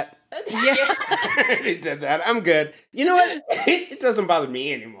did that. yeah. I already did that. I'm good. You know what? It doesn't bother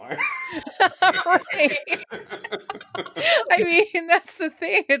me anymore. Right. I mean, that's the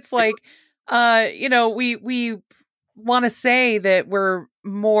thing. It's like, we want to say that we're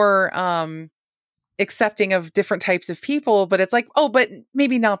more accepting of different types of people, but it's like, oh, but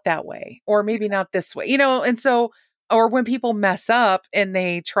maybe not that way, or maybe not this way, and so, or when people mess up and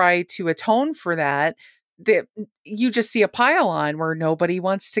they try to atone for that, that you just see a pile on where nobody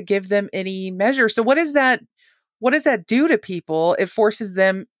wants to give them any measure. So what does that do to people? It forces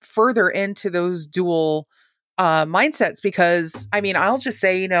them further into those dual mindsets, because I mean, I'll just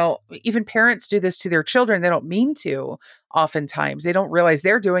say, even parents do this to their children. They don't mean to. Oftentimes, they don't realize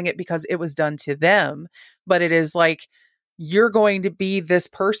they're doing it because it was done to them. But it is like, you're going to be this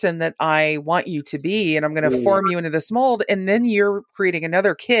person that I want you to be, and I'm going to form you into this mold. And then you're creating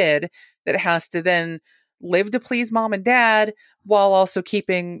another kid that has to then live to please mom and dad while also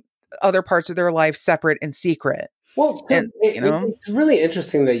keeping other parts of their life separate and secret. Well, so And, it's really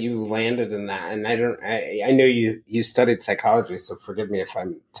interesting that you landed in that, and I know you studied psychology, so forgive me if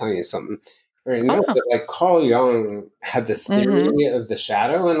I'm telling you something. Or no, oh, but like Carl Jung had this hmm, theory of the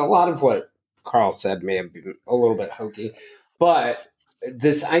shadow, and a lot of what Carl said may have been a little bit hokey, but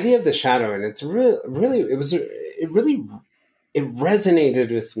this idea of the shadow, and it's really, really, it really it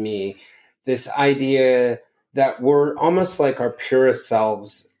resonated with me, this idea that we're almost like our purest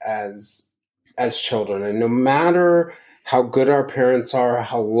selves as children, and no matter how good our parents are,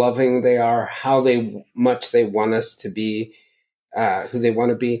 how loving they are, how much they want us to be, who they want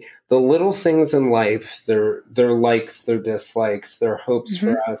to be, the little things in life, their likes, their dislikes, their hopes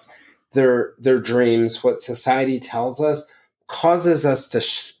Mm-hmm. for us, their dreams, what society tells us, causes us to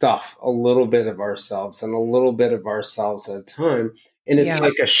stuff a little bit of ourselves and a little bit of ourselves at a time. And it's Yeah.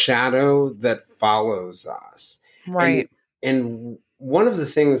 like a shadow that follows us. And Right. and one of the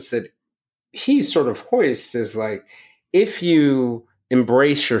things that he sort of hoists is like, if you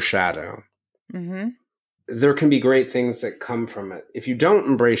embrace your shadow, Mm-hmm. there can be great things that come from it. If you don't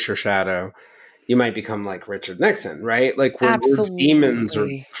embrace your shadow, you might become like Richard Nixon, right? Like where your demons are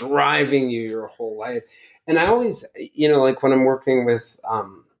Absolutely. driving you your whole life. And I always, like when I'm working with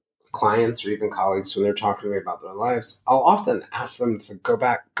clients or even colleagues when they're talking to me about their lives, I'll often ask them to go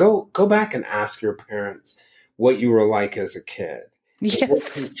back and ask your parents what you were like as a kid. And we'll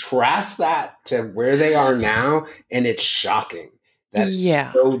Yes. contrast that to where they are now, and it's shocking that it's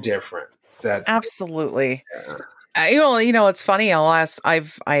Yeah. so different. That Absolutely. uh, It's funny.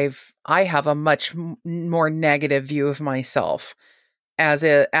 I have a much more negative view of myself as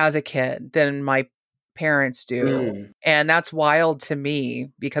a kid than my parents do. mm, And that's wild to me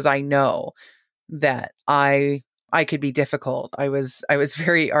because I know that I could be difficult. I was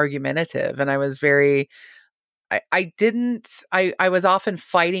very argumentative, and I was very I didn't I was often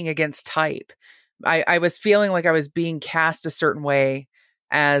fighting against type. I was feeling like I was being cast a certain way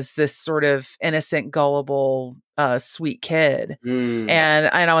as this sort of innocent, gullible, sweet kid. mm, And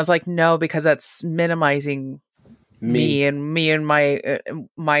I was like, no, because that's minimizing me. me and my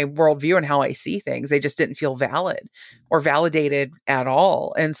worldview and how I see things. They just didn't feel valid or validated at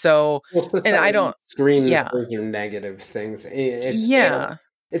all. And so, Well, and I society don't, screams yeah, those are negative things. yeah,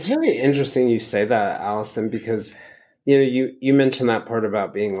 It's very interesting you say that, Allison, because you mentioned that part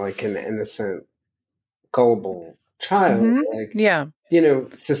about being like an innocent, gullible child. hmm, Like, yeah.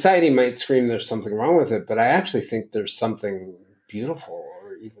 society might scream there's something wrong with it, but I actually think there's something beautiful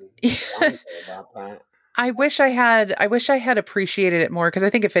or even valuable about that. I wish I had appreciated it more because I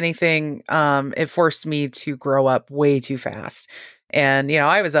think if anything, it forced me to grow up way too fast. And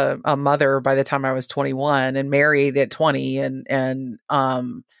I was a mother by the time I was 21 and married at 20, and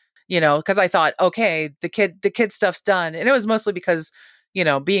because I thought, okay, the kid stuff's done. And it was mostly because,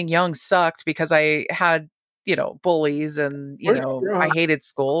 being young sucked because I had, bullies, and Where'd you grow I up? hated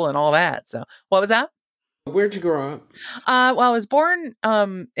school and all that. So what was that? Where'd you grow up? Well, I was born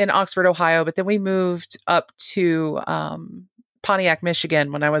in Oxford, Ohio, but then we moved up to Pontiac,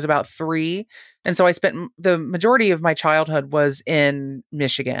 Michigan when I was about 3. And so I spent the majority of my childhood was in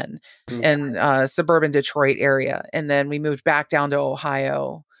Michigan Okay. and suburban Detroit area. And then we moved back down to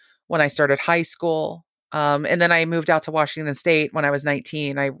Ohio when I started high school. And then I moved out to Washington State when I was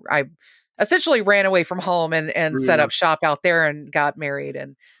 19. I essentially ran away from home and set Mm. up shop out there and got married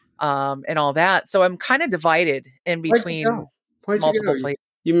and all that. So I'm kind of divided in Where'd you between go? Where'd you go? multiple places.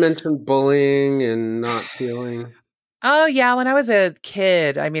 You mentioned bullying and not feeling. Oh yeah, when I was a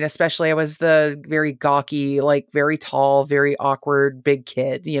kid, I mean, especially I was the very gawky, like very tall, very awkward, big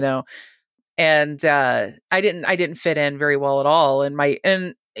kid, and I didn't fit in very well at all. And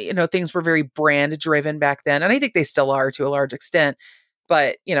things were very brand driven back then, and I think they still are to a large extent.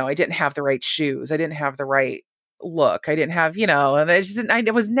 But I didn't have the right shoes, I didn't have the right look, I didn't have, and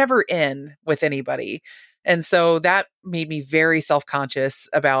I was never in with anybody, and so that made me very self conscious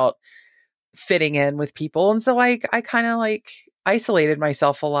about fitting in with people. And so I kind of like isolated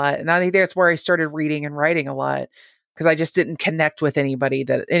myself a lot. And I think that's where I started reading and writing a lot because I just didn't connect with any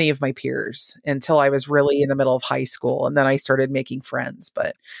of my peers until I was really in the middle of high school. And then I started making friends.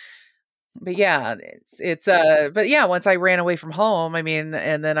 But yeah, but yeah, once I ran away from home, I mean,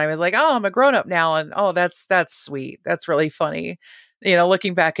 and then I was like, oh, I'm a grown up now. And oh, that's sweet. That's really funny.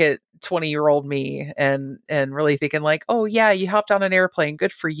 Looking back at 20-year-old me and really thinking like, oh yeah, you hopped on an airplane.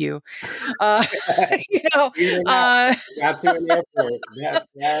 Good for you. Uh, you know, Even that, uh, got to an airport.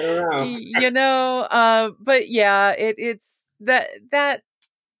 I don't know. but yeah, it's that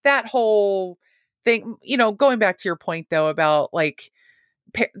whole thing, going back to your point though about like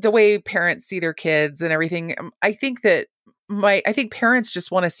the way parents see their kids and everything. I think parents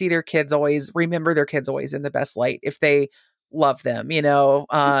just want to see their kids always remember their kids always in the best light if they love them,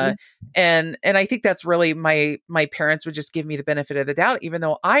 Mhm. and I think that's really my parents would just give me the benefit of the doubt, even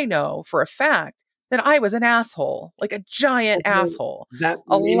though I know for a fact that I was an asshole, like a giant Okay, asshole that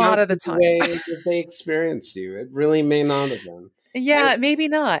a may not lot of the be the time. way that they experienced you. It really may not have been. Yeah, maybe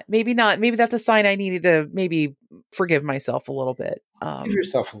not. Maybe not. Maybe that's a sign I needed to maybe forgive myself a little bit. Give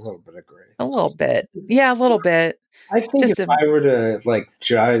yourself a little bit of A grace. little bit. Yeah, a little bit. I think if Just a I were to like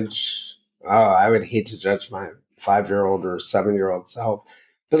judge, oh, I would hate to judge my 5-year-old or 7-year-old self.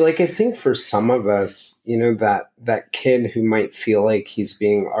 But like I think for some of us, that kid who might feel like he's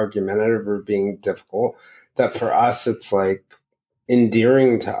being argumentative or being difficult, that for us it's like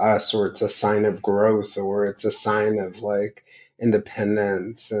endearing to us, or it's a sign of growth, or it's a sign of like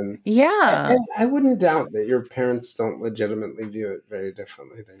independence. And yeah. I wouldn't doubt that your parents don't legitimately view it very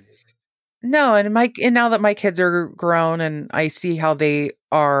differently than you. No, and now that my kids are grown and I see how they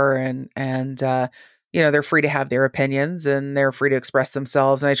are and they're free to have their opinions and they're free to express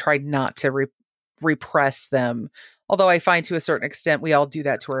themselves and I try not to repress them. Although I find to a certain extent we all do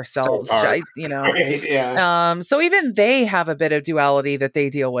that to So ourselves. hard. Right? Yeah. So even they have a bit of duality that they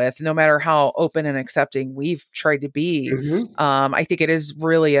deal with, no matter how open and accepting we've tried to be. Mhm. I think it is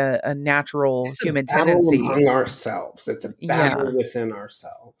really a natural It's a human battle tendency. among ourselves. It's a battle Yeah, within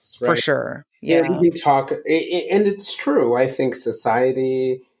ourselves, for right? sure. Yeah. We can talk, and it's true. I think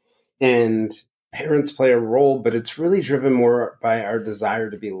society and parents play a role, but it's really driven more by our desire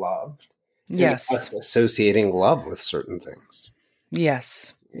to be loved and Yes. us associating love with certain things.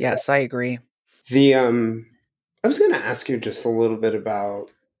 Yes. Yeah. Yes, I agree. The I was going to ask you just a little bit about,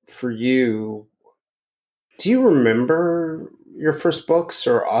 for you, do you remember your first books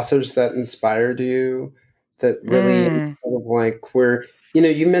or authors that inspired you, that really Mm. sort of like where,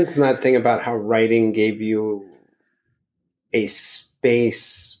 you mentioned that thing about how writing gave you a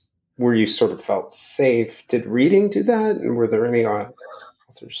space where you sort of felt safe. Did reading do that? And were there any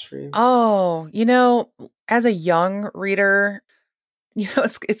authors for you? Oh, as a young reader,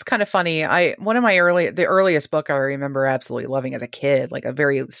 it's kind of funny. One of the earliest book I remember absolutely loving as a kid, like a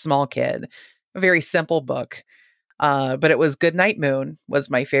very small kid, a very simple book. But it was Goodnight Moon was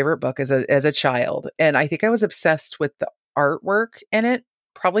my favorite book as a child, and I think I was obsessed with the artwork in it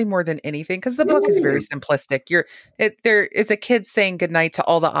probably more than anything because the book is very Mm. simplistic. It's a kid saying goodnight to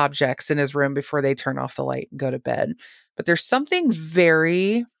all the objects in his room before they turn off the light and go to bed. But there's something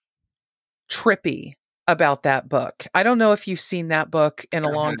very trippy about that book. I don't know if you've seen that book in a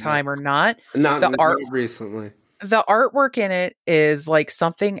long time or not. Not, The art not recently. the artwork in it is like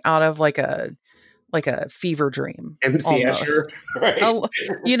something out of like a fever dream MC Escher, almost. right?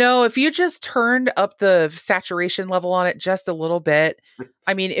 Oh, if you just turned up the saturation level on it just a little bit,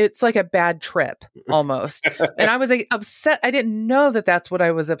 I mean, it's like a bad trip almost. And I was like upset. I didn't know that that's what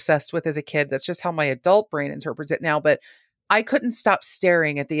I was obsessed with as a kid. That's just how my adult brain interprets it now. But I couldn't stop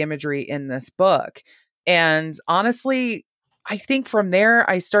staring at the imagery in this book. And honestly, I think from there,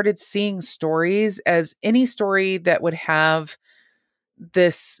 I started seeing stories as any story that would have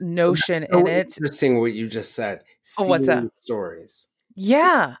this notion in So it. interesting what you just said. Oh, what's that? Seeing stories. Seeing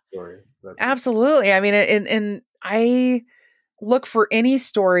Yeah. stories. That's it. Absolutely. I mean, and I look for any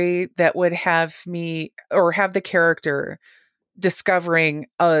story that would have me or have the character discovering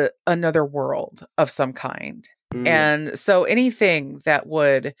another world of some kind. Mm. And so anything that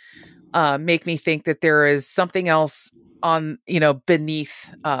would make me think that there is something else on,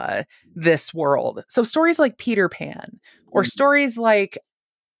 beneath this world. So stories like Peter Pan or stories like,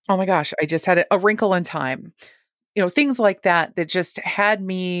 oh my gosh, I just had a Wrinkle in Time, things like that just had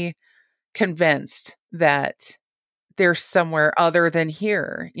me convinced that there's somewhere other than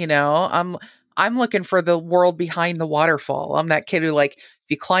here. I'm looking for the world behind the waterfall. I'm that kid who, like, if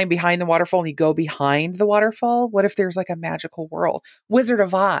you climb behind the waterfall and you go behind the waterfall, what if there's like a magical world? Wizard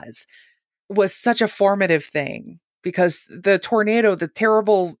of Oz was such a formative thing because the tornado, the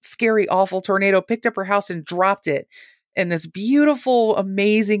terrible, scary, awful tornado, picked up her house and dropped it in this beautiful,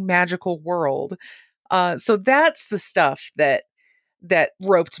 amazing, magical world. So that's the stuff that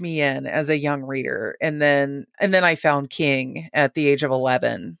roped me in as a young reader. And then I found King at the age of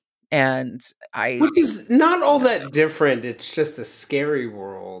 11, and I Which is not all that different. It's just a scary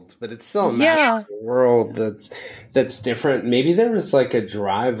world, but it's still a yeah, magical world that's different. Maybe there was like a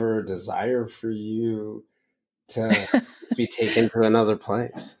drive or a desire for you to be taken to another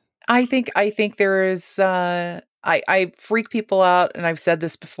place. I think there is I freak people out, and I've said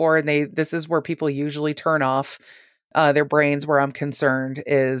this before, and this is where people usually turn off their brains where I'm concerned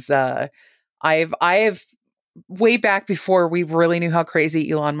is I've way back before we really knew how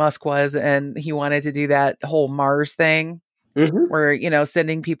crazy Elon Musk was and he wanted to do that whole Mars thing Mm-hmm. where,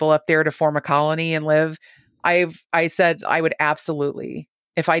 sending people up there to form a colony and live. I said I would absolutely,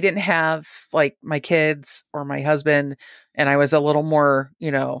 if I didn't have like my kids or my husband and I was a little more,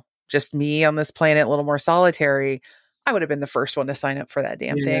 just me on this planet, a little more solitary, I would have been the first one to sign up for that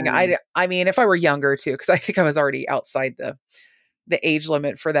damn thing. Yeah. I mean, if I were younger too, because I think I was already outside the age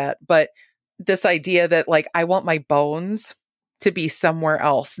limit for that. But this idea that like I want my bones to be somewhere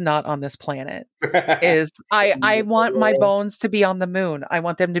else, not on this planet, is I want my bones to be on the moon. I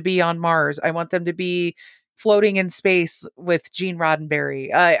want them to be on Mars. I want them to be floating in space with Gene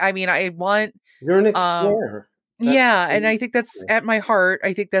Roddenberry. I mean, I want You're an um explorer. That's yeah, and I think that's at my heart.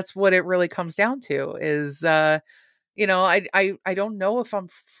 I think that's what it really comes down to is I don't know if I'm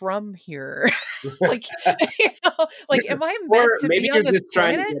from here. Like, like am I meant or to maybe be on you're this just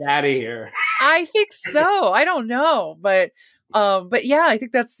trying to planet? get out of here. I think so. I don't know, but yeah, I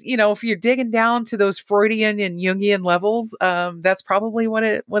think that's, if you're digging down to those Freudian and Jungian levels, that's probably what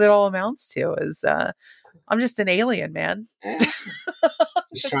it all amounts to is I'm just an alien, man. Yeah,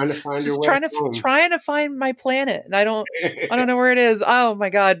 just just trying to find your just way trying to home. trying to find my planet, and I don't know where it is. Oh my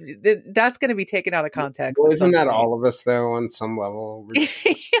god, that's going to be taken out of context Well, at isn't some that point. all of us though? On some level, we're just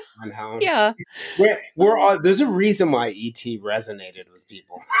trying to find home. Yeah. We're all. There's a reason why ET resonated with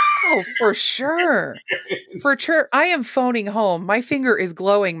people. Oh, for sure. For sure. I am phoning home. My finger is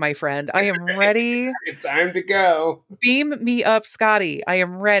glowing, my friend. I am ready. It's time to go. Beam me up, Scotty. I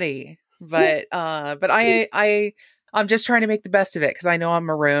am ready. But I'm just trying to make the best of it because I know I'm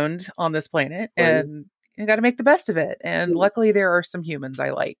marooned on this planet and you got to make the best of it. And luckily there are some humans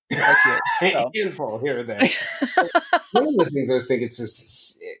I like you. A So. handful here or there. One of the things I was thinking is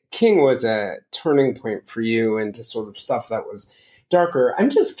just King was a turning point for you into sort of stuff that was darker.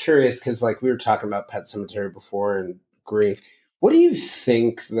 I'm just curious because, like, we were talking about Pet Cemetery before and grief. What do you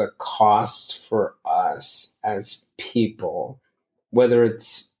think the cost for us as people, whether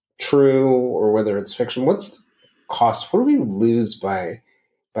it's true or whether it's fiction, what's the cost? What do we lose by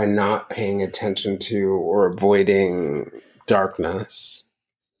not paying attention to or avoiding darkness?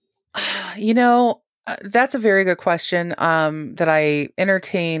 That's a very good question that I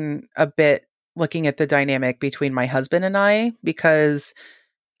entertain a bit looking at the dynamic between my husband and I because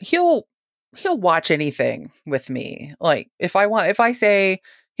he'll he'll watch anything with me. Like if I say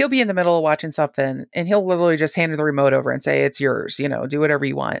he'll be in the middle of watching something and he'll literally just hand the remote over and say it's yours, do whatever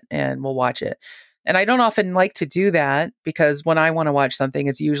you want and we'll watch it. And I don't often like to do that because when I want to watch something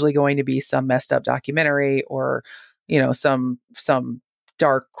it's usually going to be some messed up documentary or some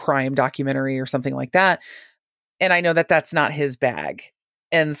dark crime documentary or something like that. And I know that that's not his bag.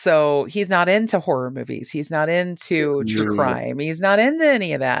 And so he's not into horror movies. He's not into true crime. He's not into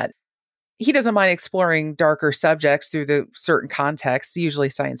any of that. He doesn't mind exploring darker subjects through the certain contexts, usually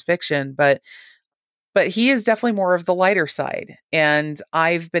science fiction, but he is definitely more of the lighter side. And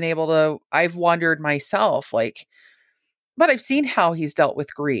I've wondered myself, like, but I've seen how he's dealt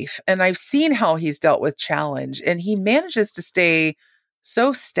with grief and I've seen how he's dealt with challenge. And he manages to stay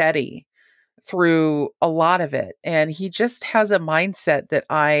so steady through a lot of it. And he just has a mindset that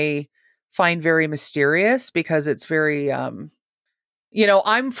I find very mysterious because it's very, I'm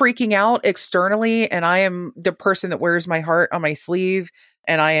freaking out externally and I am the person that wears my heart on my sleeve.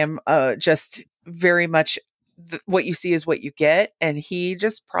 And I am just very much what you see is what you get. And he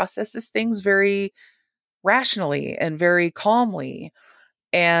just processes things very rationally and very calmly.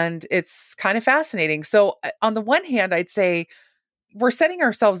 And it's kind of fascinating. So, on the one hand, I'd say we're setting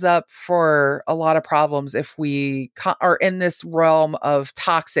ourselves up for a lot of problems if we are in this realm of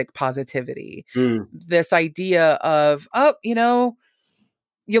toxic positivity. Mm. This idea of,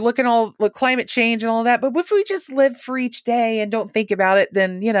 you look at all the climate change and all that, but if we just live for each day and don't think about it,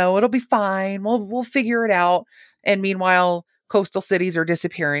 then, it'll be fine. We'll figure it out. And meanwhile, coastal cities are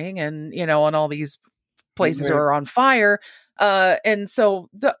disappearing and all these places Right. are on fire. And so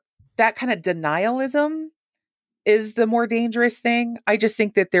that kind of denialism is the more dangerous thing. I just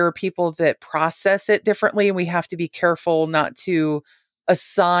think that there are people that process it differently, and we have to be careful not to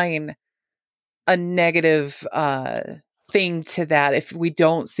assign a negative thing to that if we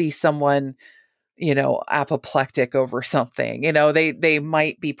don't see someone, apoplectic over something. They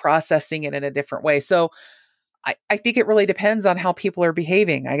might be processing it in a different way. So I think it really depends on how people are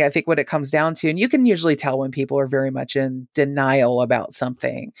behaving. I think what it comes down to, and you can usually tell when people are very much in denial about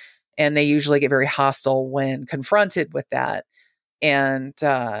something, and they usually get very hostile when confronted with that. And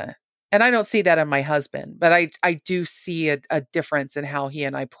I don't see that in my husband, but I do see a difference in how he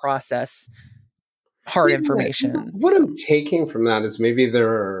and I process hard Yeah, information. what So I'm taking from that is maybe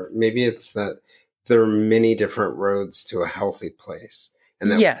it's that there are many different roads to a healthy place, and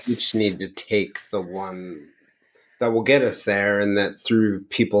that we each yes, need to take the one that will get us there, and that through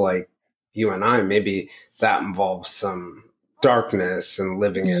people like you and I, maybe that involves some darkness and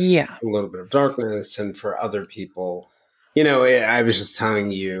living yeah, in a little bit of darkness, and for other people. I was just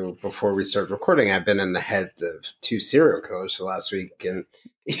telling you before we started recording, I've been in the head of two serial killers the last week, and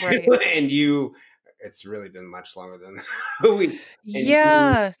right, and you it's really been much longer than we. And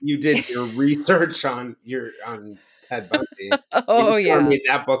Yeah. you did your research on Ted Bundy. And Oh, you're telling yeah. me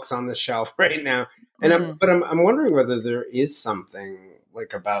that book's on the shelf right now. And Hmm. I'm wondering whether there is something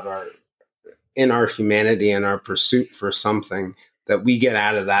like about our humanity and our pursuit for something that we get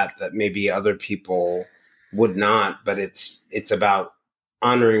out of that maybe other people would not, but it's about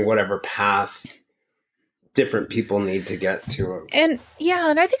honoring whatever path different people need to get to it. And yeah,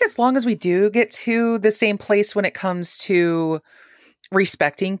 and I think as long as we do get to the same place when it comes to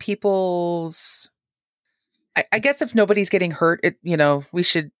respecting people's, I guess if nobody's getting hurt, we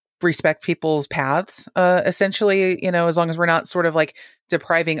should respect people's paths, essentially, as long as we're not sort of like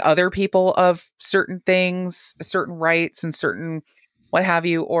depriving other people of certain things, certain rights and certain what have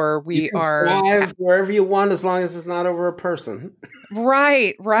you, or You we can are thrive wherever you want as long as it's not over a person.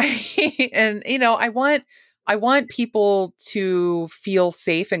 right, right. And, I want people to feel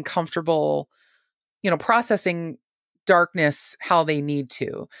safe and comfortable, processing darkness how they need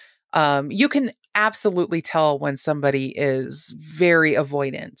to. You can absolutely tell when somebody is very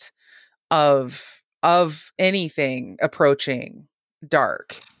avoidant of anything approaching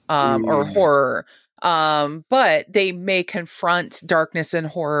dark, or Mm, horror. But they may confront darkness and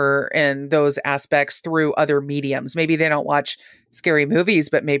horror and those aspects through other mediums. Maybe they don't watch scary movies,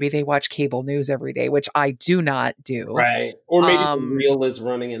 but maybe they watch cable news every day, which I do not do. right. Or maybe the Um, real is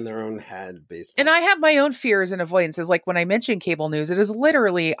running in their own head based and on. I have my own fears and avoidances. Like when I mention cable news, it is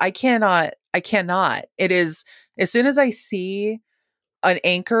literally, I cannot. It is, as soon as I see an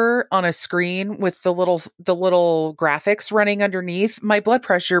anchor on a screen with the little graphics running underneath, my blood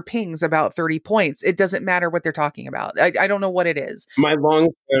pressure pings about 30 points. It doesn't matter what they're talking about. I don't know what it is. My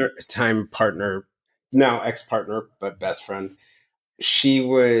long time partner, now ex partner, but best friend, she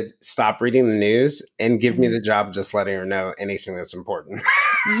would stop reading the news and give me Mhm. the job of just letting her know anything that's important.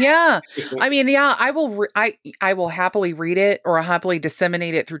 Yeah. I mean, yeah, I will happily read it, or I'll happily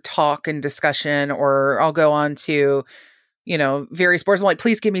disseminate it through talk and discussion, or I'll go on to, various boards. I'm like,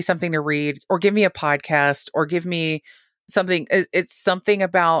 please give me something to read, or give me a podcast, or give me something. It's something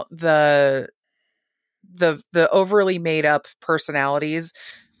about the overly made up personalities,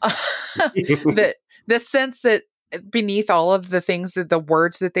 that the sense that beneath all of the things, that the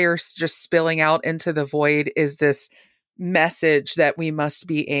words that they are just spilling out into the void is this message that we must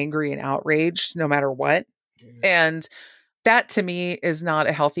be angry and outraged no matter what. And that to me is not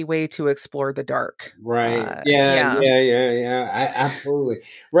a healthy way to explore the dark. Right. Yeah, Yeah. yeah, yeah, yeah. Absolutely.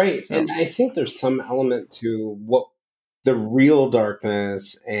 Right. And So I think there's some element to what the real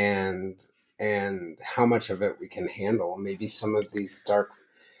darkness and how much of it we can handle. Maybe some of these dark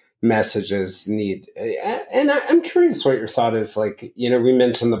messages need and I'm curious what your thought is. Like, we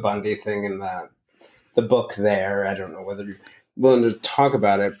mentioned the Bundy thing in the book there. I don't know whether you're willing to talk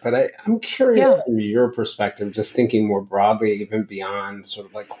about it, but I'm curious yeah. from your perspective, just thinking more broadly, even beyond sort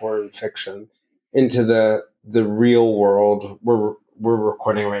of like horror and fiction, into the real world. We're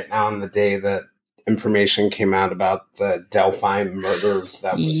recording right now on the day that information came out about the Delphi murders.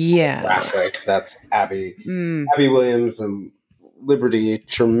 That was Yeah. graphic. That's Mm, Abby Williams and Liberty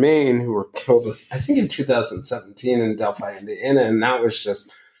Tremaine, who were killed, I think, in 2017 in Delphi, Indiana, and that was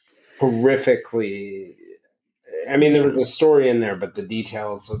just horrifically. I mean, there yeah. was a story in there, but the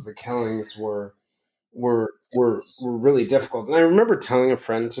details of the killings were really difficult. And I remember telling a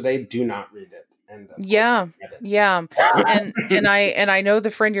friend today, "Do not read it." End of quote. Yeah. Read Yeah. And it. I know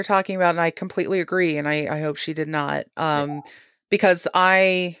the friend you're talking about, and I completely agree. And I hope she did not. Because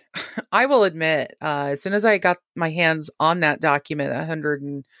I will admit, as soon as I got my hands on that document,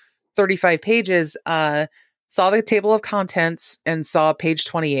 135 pages, saw the table of contents and saw page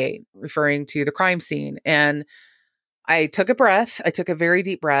 28 referring to the crime scene. And I took a breath. I took a very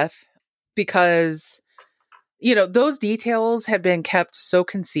deep breath, because those details have been kept so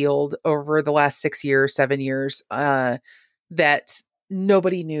concealed over the last 6 years, 7 years, that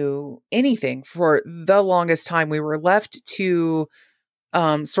nobody knew anything for the longest time. We were left to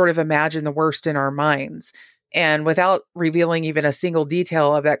sort of imagine the worst in our minds. And without revealing even a single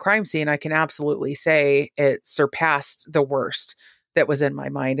detail of that crime scene, I can absolutely say it surpassed the worst that was in my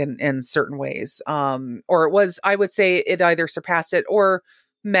mind in certain ways. Or it was, I would say it either surpassed it or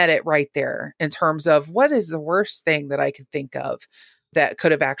met it right there in terms of what is the worst thing that I could think of that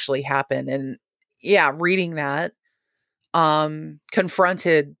could have actually happened. And yeah, reading that,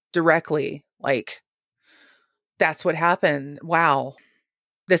 confronted directly, like, that's what happened. Wow,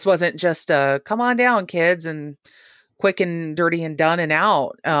 this wasn't just a come on down, kids, and quick and dirty and done and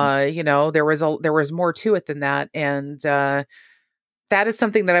out. There was more to it than that. And that is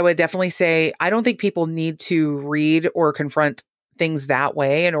something that I would definitely say I don't think people need to read or confront things that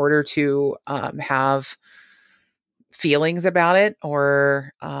way in order to have feelings about it,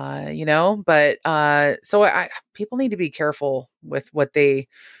 or but so people need to be careful with what they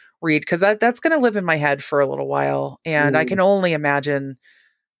read, because that's going to live in my head for a little while, and I Mm, can only imagine.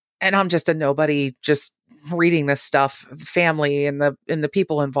 And I'm just a nobody, just reading this stuff, family and the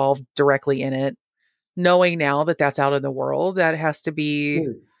people involved directly in it, knowing now that that's out in the world, that has to be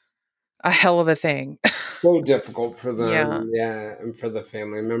mm. a hell of a thing. So difficult for Yeah. them, yeah, and for the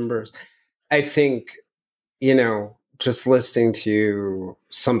family members. I think, just listening to you,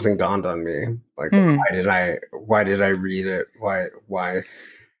 something dawned on me. Like, Mm, why did I read it? Why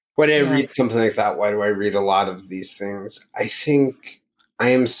did I yeah. read something like that? Why do I read a lot of these things? I think I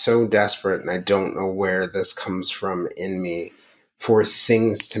am so desperate, and I don't know where this comes from in me, for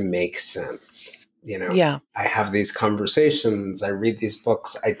things to make sense. Yeah. I have these conversations, I read these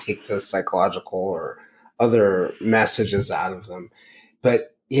books, I take the psychological or other messages out of them.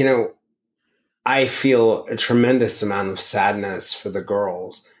 But, I feel a tremendous amount of sadness for the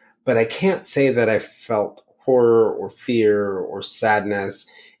girls, but I can't say that I felt horror or fear or sadness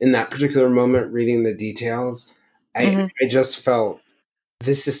in that particular moment reading the details. I Hmm. I just felt,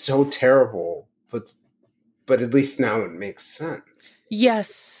 this is so terrible, but at least now it makes sense.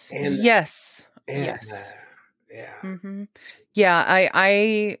 Yes. And Yes. and Yes. yeah. Hmm. Yeah.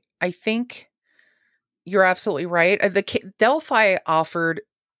 I think you're absolutely right. Delphi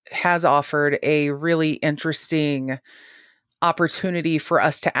has offered a really interesting opportunity for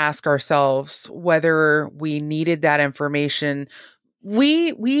us to ask ourselves whether we needed that information.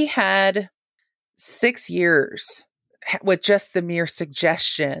 We had 6 years with just the mere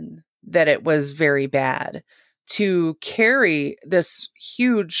suggestion that it was very bad to carry this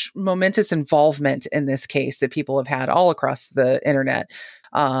huge momentous involvement in this case that people have had all across the internet,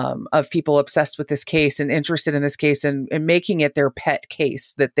 of people obsessed with this case and interested in this case, and making it their pet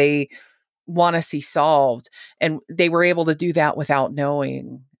case that they want to see solved. And they were able to do that without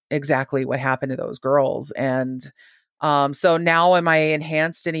knowing exactly what happened to those girls. And so now, am I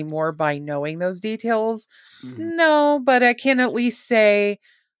enhanced anymore by knowing those details? Mhm. No, but I can at least say,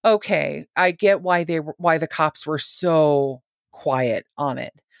 okay, I get why the cops were so quiet on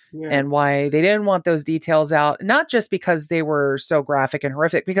it, Yeah. and why they didn't want those details out. Not just because they were so graphic and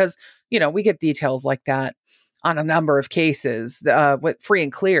horrific, because we get details like that on a number of cases, with free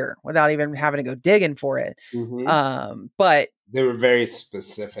and clear, without even having to go digging for it. Hmm. But They were very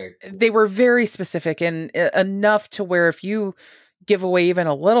specific. they were very specific, and enough to where if you give away even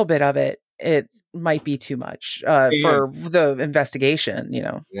a little bit of it, it might be too much Yeah. for the investigation,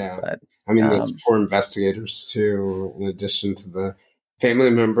 Yeah. But I mean, those um, poor investigators, too, in addition to the family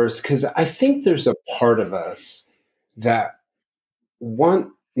members, because I think there's a part of us that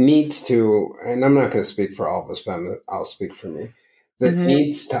one needs to, and I'm not going to speak for all of us, but I'll speak for me, that mhm,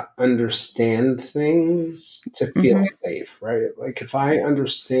 needs to understand things to feel mhm, safe, right? Like, if I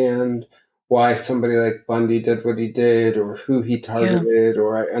understand why somebody like Bundy did what he did, or who he yeah, targeted,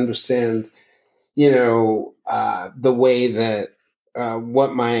 or I understand, the way that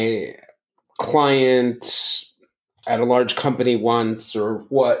what my client at a large company wants, or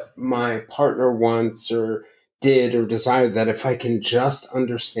what my partner wants or did or decided, that if I can just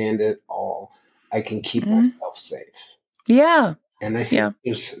understand it all, I can keep mhm, myself safe. yeah, And I think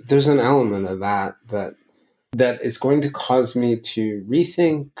yeah. there's an element of that is going to cause me to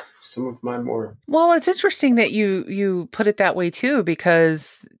rethink some of my more. Well, it's interesting that you put it that way too,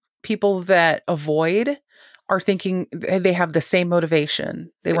 because people that avoid are thinking they have the same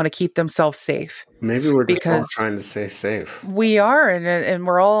motivation. They want to keep themselves safe, Maybe we're just all because trying to stay safe. we are, and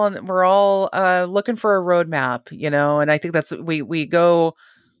we're all looking for a roadmap, and I think that's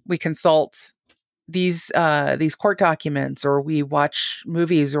we consult these court documents, or we watch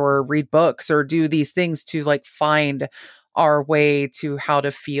movies or read books or do these things to like find our way to how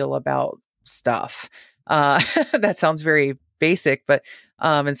to feel about stuff. That sounds very basic, but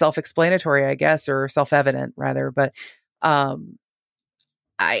and self-explanatory, I guess, or self-evident rather. But um,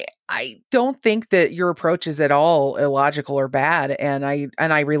 I don't think that your approach is at all illogical or bad, and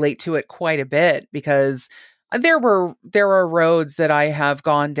I relate to it quite a bit, because there are roads that I have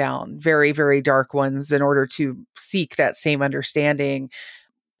gone down, very very dark ones, in order to seek that same understanding.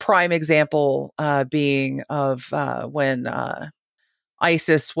 Prime example being of when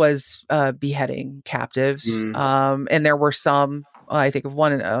ISIS was beheading captives, Mm. and there were some. I think of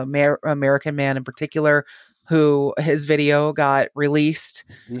one American man in particular who his video got released,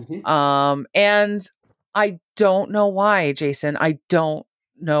 Hmm. and I don't know why, Jason. I don't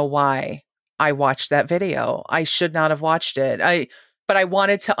know why I watched that video. I should not have watched it. But I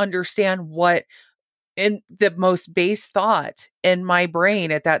wanted to understand what. and the most base thought in my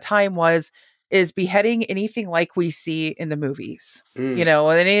brain at that time was, is beheading anything like we see in the movies, Mm. in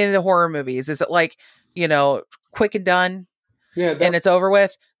any of the horror movies? Is it like, quick and done Yeah, and that it's over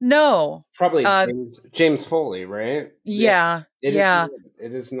with? No. probably Uh, James Foley, right? Yeah, yeah. it is. Yeah.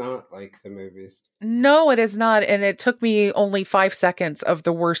 It is not like the movies. No, it is not. And it took me only 5 seconds of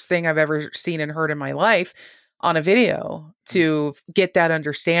the worst thing I've ever seen and heard in my life on a video to get that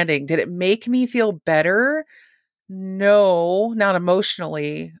understanding. Did it make me feel better? No, not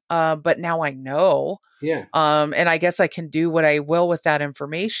emotionally. But now I know. Yeah, And I guess I can do what I will with that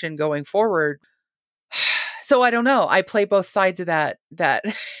information going forward. So I don't know. I play both sides of that yeah.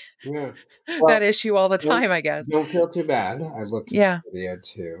 that Well, issue all the don't time, I guess. don't feel too bad. I looked at Yeah. the video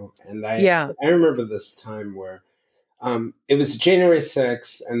too, and I Yeah. I remember this time where it was January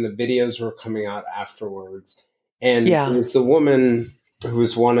 6th, and the videos were coming out afterwards, and it Yeah. was the woman who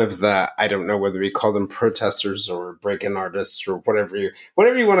was one of the, I don't know whether you call them protesters or break-in artists or whatever you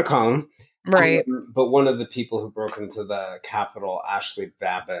want to call them. Right. But one of the people who broke into the Capitol, Ashley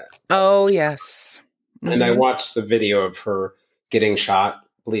Babbitt. Oh, yes. And I Hmm. watched the video of her getting shot,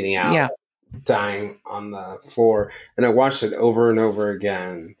 bleeding out, Yeah. dying on the floor. And I watched it over and over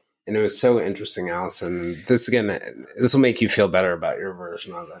again. And it was so interesting, Allison. This will make you feel better about your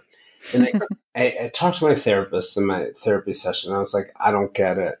version of it. And I talked to my therapist in my therapy session. I was like, I don't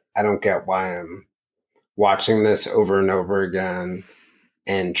get it. I don't get why I'm watching this over and over again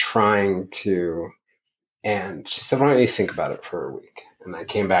and trying to. And she said, why don't you think about it for a week? And I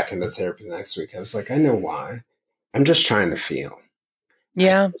came back into therapy the next week. I was like, I know why. I'm just trying to feel. I'm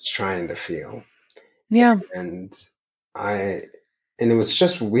Yeah. just trying to feel. Yeah. And and it was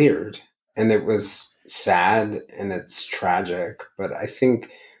just weird. And it was sad and it's tragic. But I think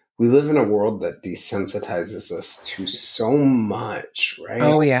we live in a world that desensitizes us to so much, right?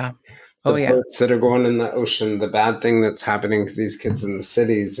 Oh, yeah. Oh, The yeah. boats that are going in the ocean, the bad thing that's happening to these kids in the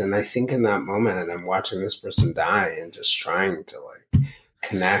cities. And I think in that moment, I'm watching this person die and just trying to like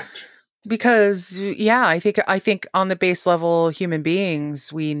connect. Because I think on the base level, human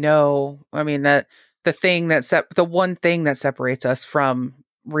beings, we know, I mean, that the one thing that separates us from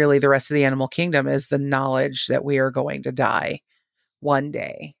really the rest of the animal kingdom is the knowledge that we are going to die one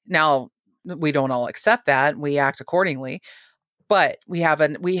day. Now, we don't all accept that, and we act accordingly, but we have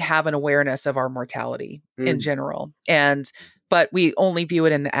an awareness of our mortality in Mm. general. But we only view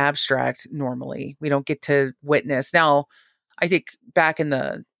it in the abstract normally. We don't get to witness. Now, I think back in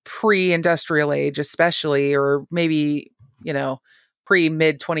the pre-industrial age, especially, or maybe,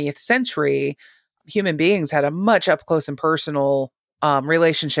 pre-mid 20th century, human beings had a much up close and personal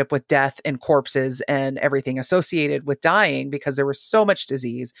relationship with death and corpses and everything associated with dying, because there was so much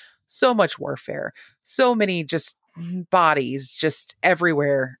disease, so much warfare, so many just bodies just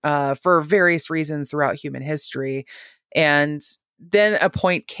everywhere for various reasons throughout human history. And then a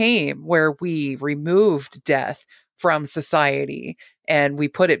point came where we removed death from society and we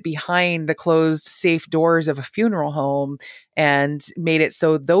put it behind the closed, safe doors of a funeral home and made it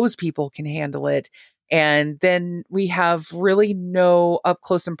so those people can handle it. And then we have really no up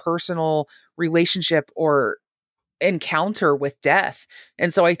close and personal relationship or encounter with death.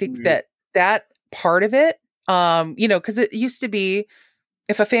 And so I think Mm. that part of it, because it used to be,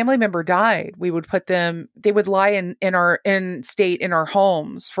 if a family member died, they would lie in state in our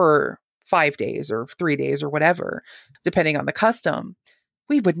homes for 5 days or 3 days or whatever, depending on the custom.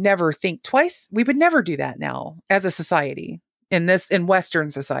 We would never think twice. We would never do that now as a society, in Western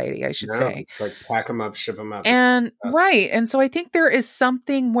society, I should No, say. it's like pack them up, ship them out. And right. And so I think there is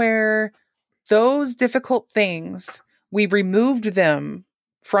something where those difficult things, we removed them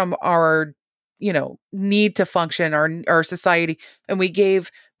from our, need to function, our society, and we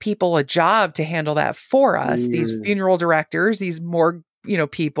gave people a job to handle that for us. These Mm. funeral directors, these morgue,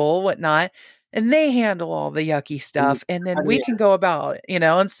 people, whatnot, and they handle all the yucky Mm. stuff, and then we Yeah. can go about it,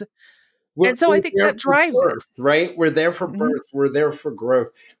 We're, and so I we're think there that for drives it. birth, right? We're there for Mhm. birth. We're there for growth.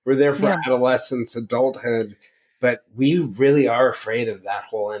 We're there for Yeah. adolescence, adulthood. But we really are afraid of that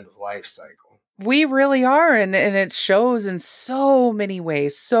whole end of life cycle. We really are. And it shows in so many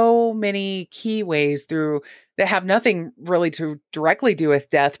ways, so many key ways through that have nothing really to directly do with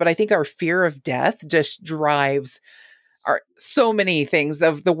death. But I think our fear of death just drives so many things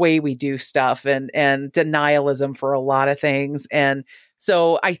of the way we do stuff, and denialism for a lot of things. And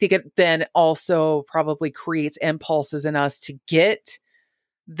so I think it then also probably creates impulses in us to get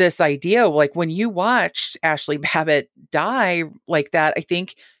this idea. Like when you watched Ashley Babbitt die like that, I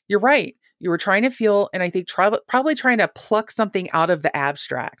think you're right. You were trying to feel, and I think probably trying to pluck something out of the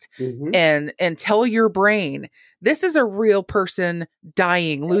abstract Mm-hmm. and tell your brain, this is a real person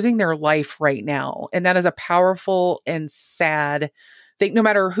dying, losing their life right now. And that is a powerful and sad thing. No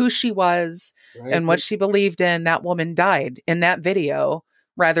matter who she was Right. and what she believed in, that woman died in that video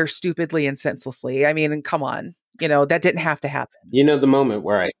rather stupidly and senselessly. I mean, come on, that didn't have to happen. The moment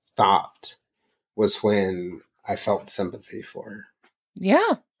where I stopped was when I felt sympathy for her.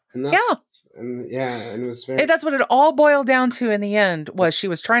 Yeah. And that, Yeah. and it was very. That's what it all boiled down to in the end, was she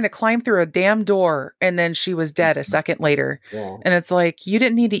was trying to climb through a damn door and then she was dead a second later. Yeah. And it's like, you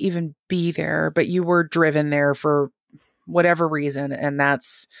didn't need to even be there, but you were driven there for whatever reason. And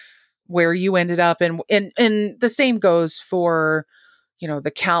that's where you ended up. And the same goes for,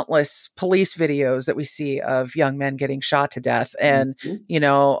 the countless police videos that we see of young men getting shot to death. And,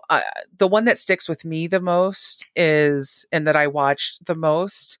 the one that sticks with me the most and that I watched the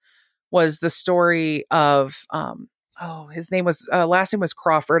most, was the story of, his name was, last name was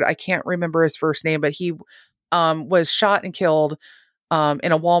Crawford. I can't remember his first name, but he was shot and killed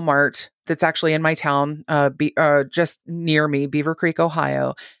in a Walmart that's actually in my town, just near me, Beaver Creek,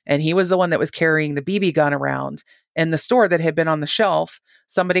 Ohio. And he was the one that was carrying the BB gun around in the store that had been on the shelf.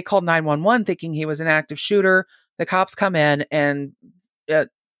 Somebody called 911 thinking he was an active shooter. The cops come in and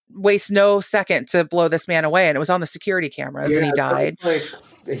waste no second to blow this man away. And it was on the security cameras, and he died.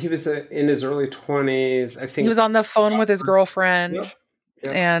 He was in his early 20s. I think he was on the phone with his girlfriend. Yep.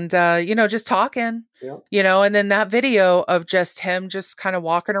 And, just talking, Yep. And then that video of just him just kind of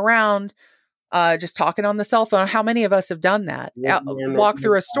walking around, just talking on the cell phone. How many of us have done that? Walk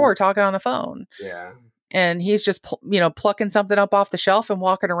through a store talking on the phone. Yeah. And he's just, plucking something up off the shelf and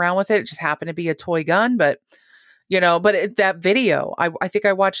walking around with it. It just happened to be a toy gun, but that video, I think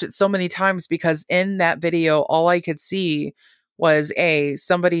I watched it so many times because in that video, all I could see was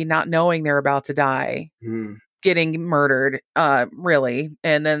somebody not knowing they're about to die, getting murdered, really.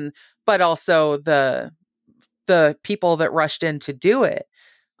 And then, but also the people that rushed in to do it,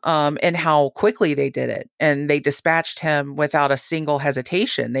 and how quickly they did it. And they dispatched him without a single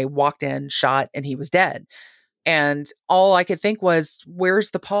hesitation. They walked in, shot, and he was dead. And all I could think was, where's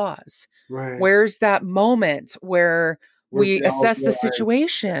the pause? Right. Where's that moment where we assess the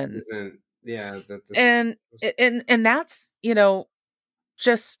situation? And that's,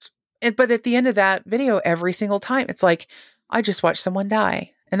 just, but at the end of that video, every single time, it's like, I just watched someone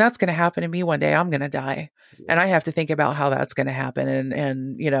die, and that's going to happen to me one day. I'm going to die. And I have to think about how that's going to happen.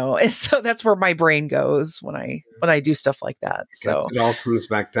 And so that's where my brain goes when I do stuff like that. So it all comes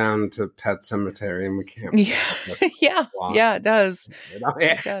back down to Pet Cemetery, and we can't. Yeah, it does.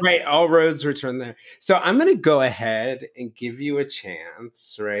 It does. Right. All roads return there. So I'm going to go ahead and give you a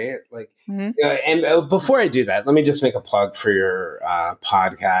chance, right? And before I do that, let me just make a plug for your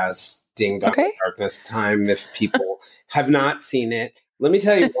podcast, Ding Dong Darkness Time. If people have not seen it, let me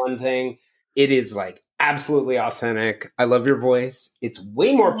tell you one thing. It is absolutely authentic. I love your voice. It's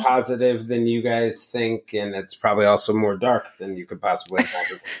way more positive than you guys think, and it's probably also more dark than you could possibly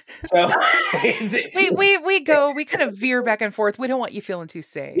imagine. So we kind of veer back and forth. We don't want you feeling too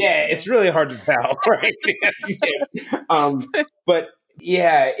safe. Yeah, it's really hard to tell, right? Yes. But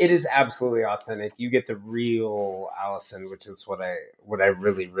yeah, it is absolutely authentic. You get the real Allison, which is what I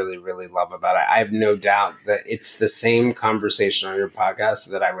really, really, really love about it. I have no doubt that it's the same conversation on your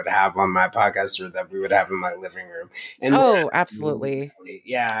podcast that I would have on my podcast, or that we would have in my living room. And absolutely.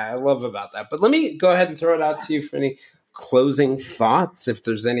 Yeah, I love about that. But let me go ahead and throw it out to you for any closing thoughts, if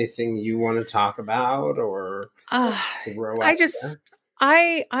there's anything you want to talk about, or I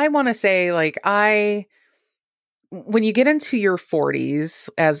want to say, when you get into your 40s,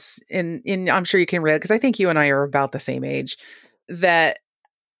 as in I'm sure you can relate, because I think you and I are about the same age, that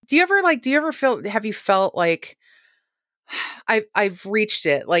do you ever feel, have you felt like I've reached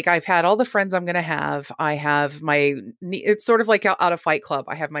it? Like, I've had all the friends I'm going to have. I have it's sort of like out of Fight Club.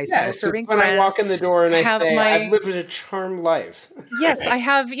 I have my self-serving friends. When I walk in the door and I say, I've lived a charmed life. Yes, I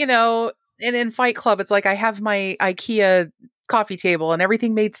have, and in Fight Club, it's like I have my IKEA coffee table, and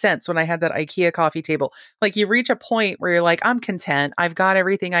everything made sense when I had that IKEA coffee table. Like, you reach a point where you're like, I'm content. I've got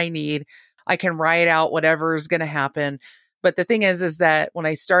everything I need. I can ride out whatever's going to happen. But the thing is that when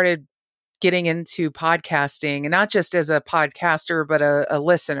I started getting into podcasting, and not just as a podcaster, but a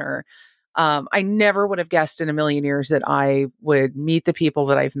listener, I never would have guessed in a million years that I would meet the people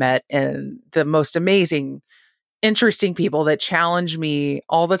that I've met, and the most amazing, interesting people that challenge me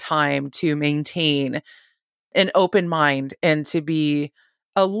all the time to maintain an open mind and to be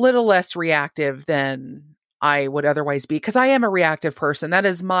a little less reactive than I would otherwise be. Cause I am a reactive person. That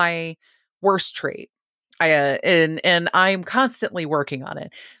is my worst trait. And I'm constantly working on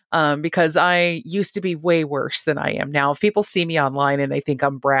it. because I used to be way worse than I am now. If people see me online and they think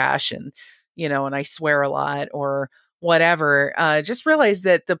I'm brash and, and I swear a lot or whatever, just realize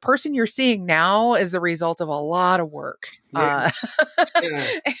that the person you're seeing now is the result of a lot of work. Yeah.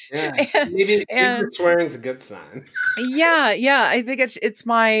 Yeah. And, Maybe and the swearing's a good sign. yeah. I think it's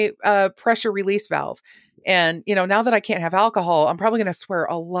my pressure release valve. And, now that I can't have alcohol, I'm probably going to swear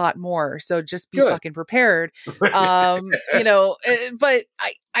a lot more. So just be Good. fucking prepared. But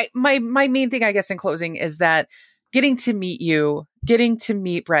my main thing, I guess, in closing is that getting to meet you, getting to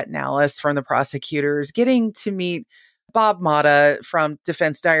meet Brett and Alice from the prosecutors, getting to meet Bob Mata from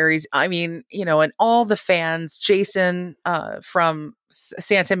Defense Diaries. I mean, and all the fans, Jason from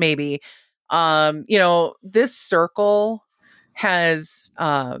Santa Maybe, this circle has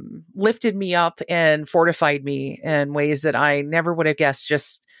lifted me up and fortified me in ways that I never would have guessed.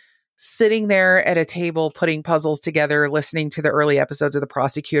 Just sitting there at a table, putting puzzles together, listening to the early episodes of The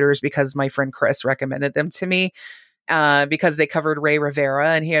Prosecutors because my friend Chris recommended them to me because they covered Ray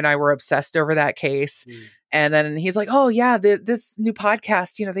Rivera and he and I were obsessed over that case. Mm. And then he's like, oh yeah, this new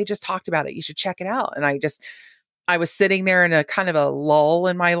podcast, they just talked about it. You should check it out. And I was sitting there in a kind of a lull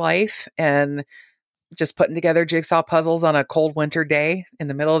in my life and just putting together jigsaw puzzles on a cold winter day in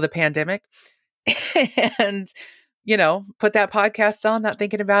the middle of the pandemic and, put that podcast on, not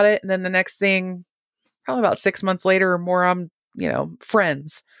thinking about it. And then the next thing, probably about 6 months later or more, I'm,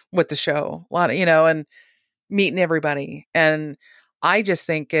 friends with the show a lot of, and meeting everybody. And I just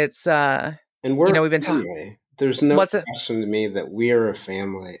think it's, and we're we've been talking. There's no question to me that we are a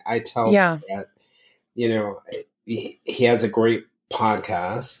family. I tell Brett, he has a great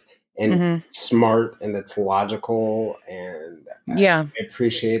podcast and smart and it's logical and I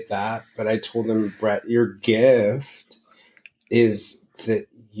appreciate that. But I told him, Brett, your gift is that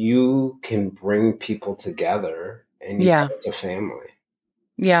you can bring people together and it's a family.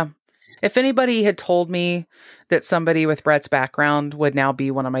 Yeah. If anybody had told me that somebody with Brett's background would now be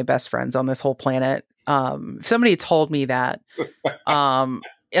one of my best friends on this whole planet, if somebody told me that a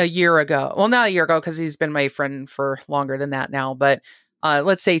year ago, well, not a year ago, because he's been my friend for longer than that now, but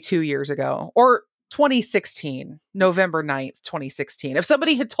let's say 2 years ago or 2016, November 9th, 2016. If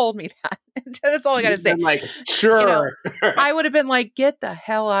somebody had told me that, that's all I got to say. Like, sure. I would have been like, get the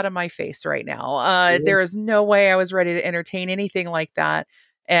hell out of my face right now. There is no way I was ready to entertain anything like that.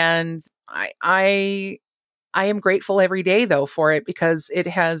 And I am grateful every day though for it because it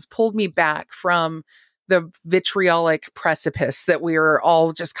has pulled me back from the vitriolic precipice that we are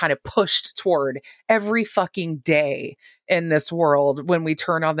all just kind of pushed toward every fucking day in this world when we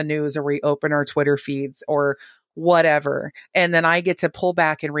turn on the news or we open our Twitter feeds or whatever. And then I get to pull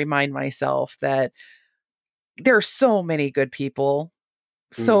back and remind myself that there are so many good people.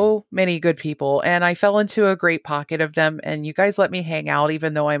 So many good people. And I fell into a great pocket of them. And you guys let me hang out,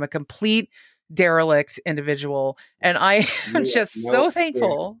 even though I'm a complete derelict individual. And I am just so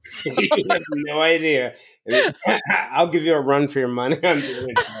thankful. You have no idea. I'll give you a run for your money. I'm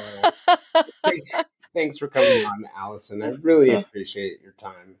doing it. Thanks for coming on, Allison. I really appreciate your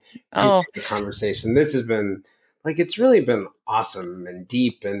time. The conversation. This has been it's really been awesome and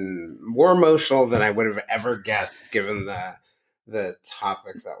deep and more emotional than I would have ever guessed given the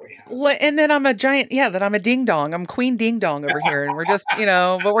topic that we have. And then I'm a giant, that I'm a ding dong. I'm Queen Ding Dong over here. And we're just,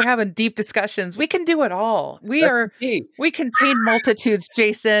 but we're having deep discussions. We can do it all. We contain multitudes,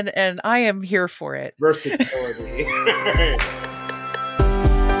 Jason, and I am here for it. Versatility.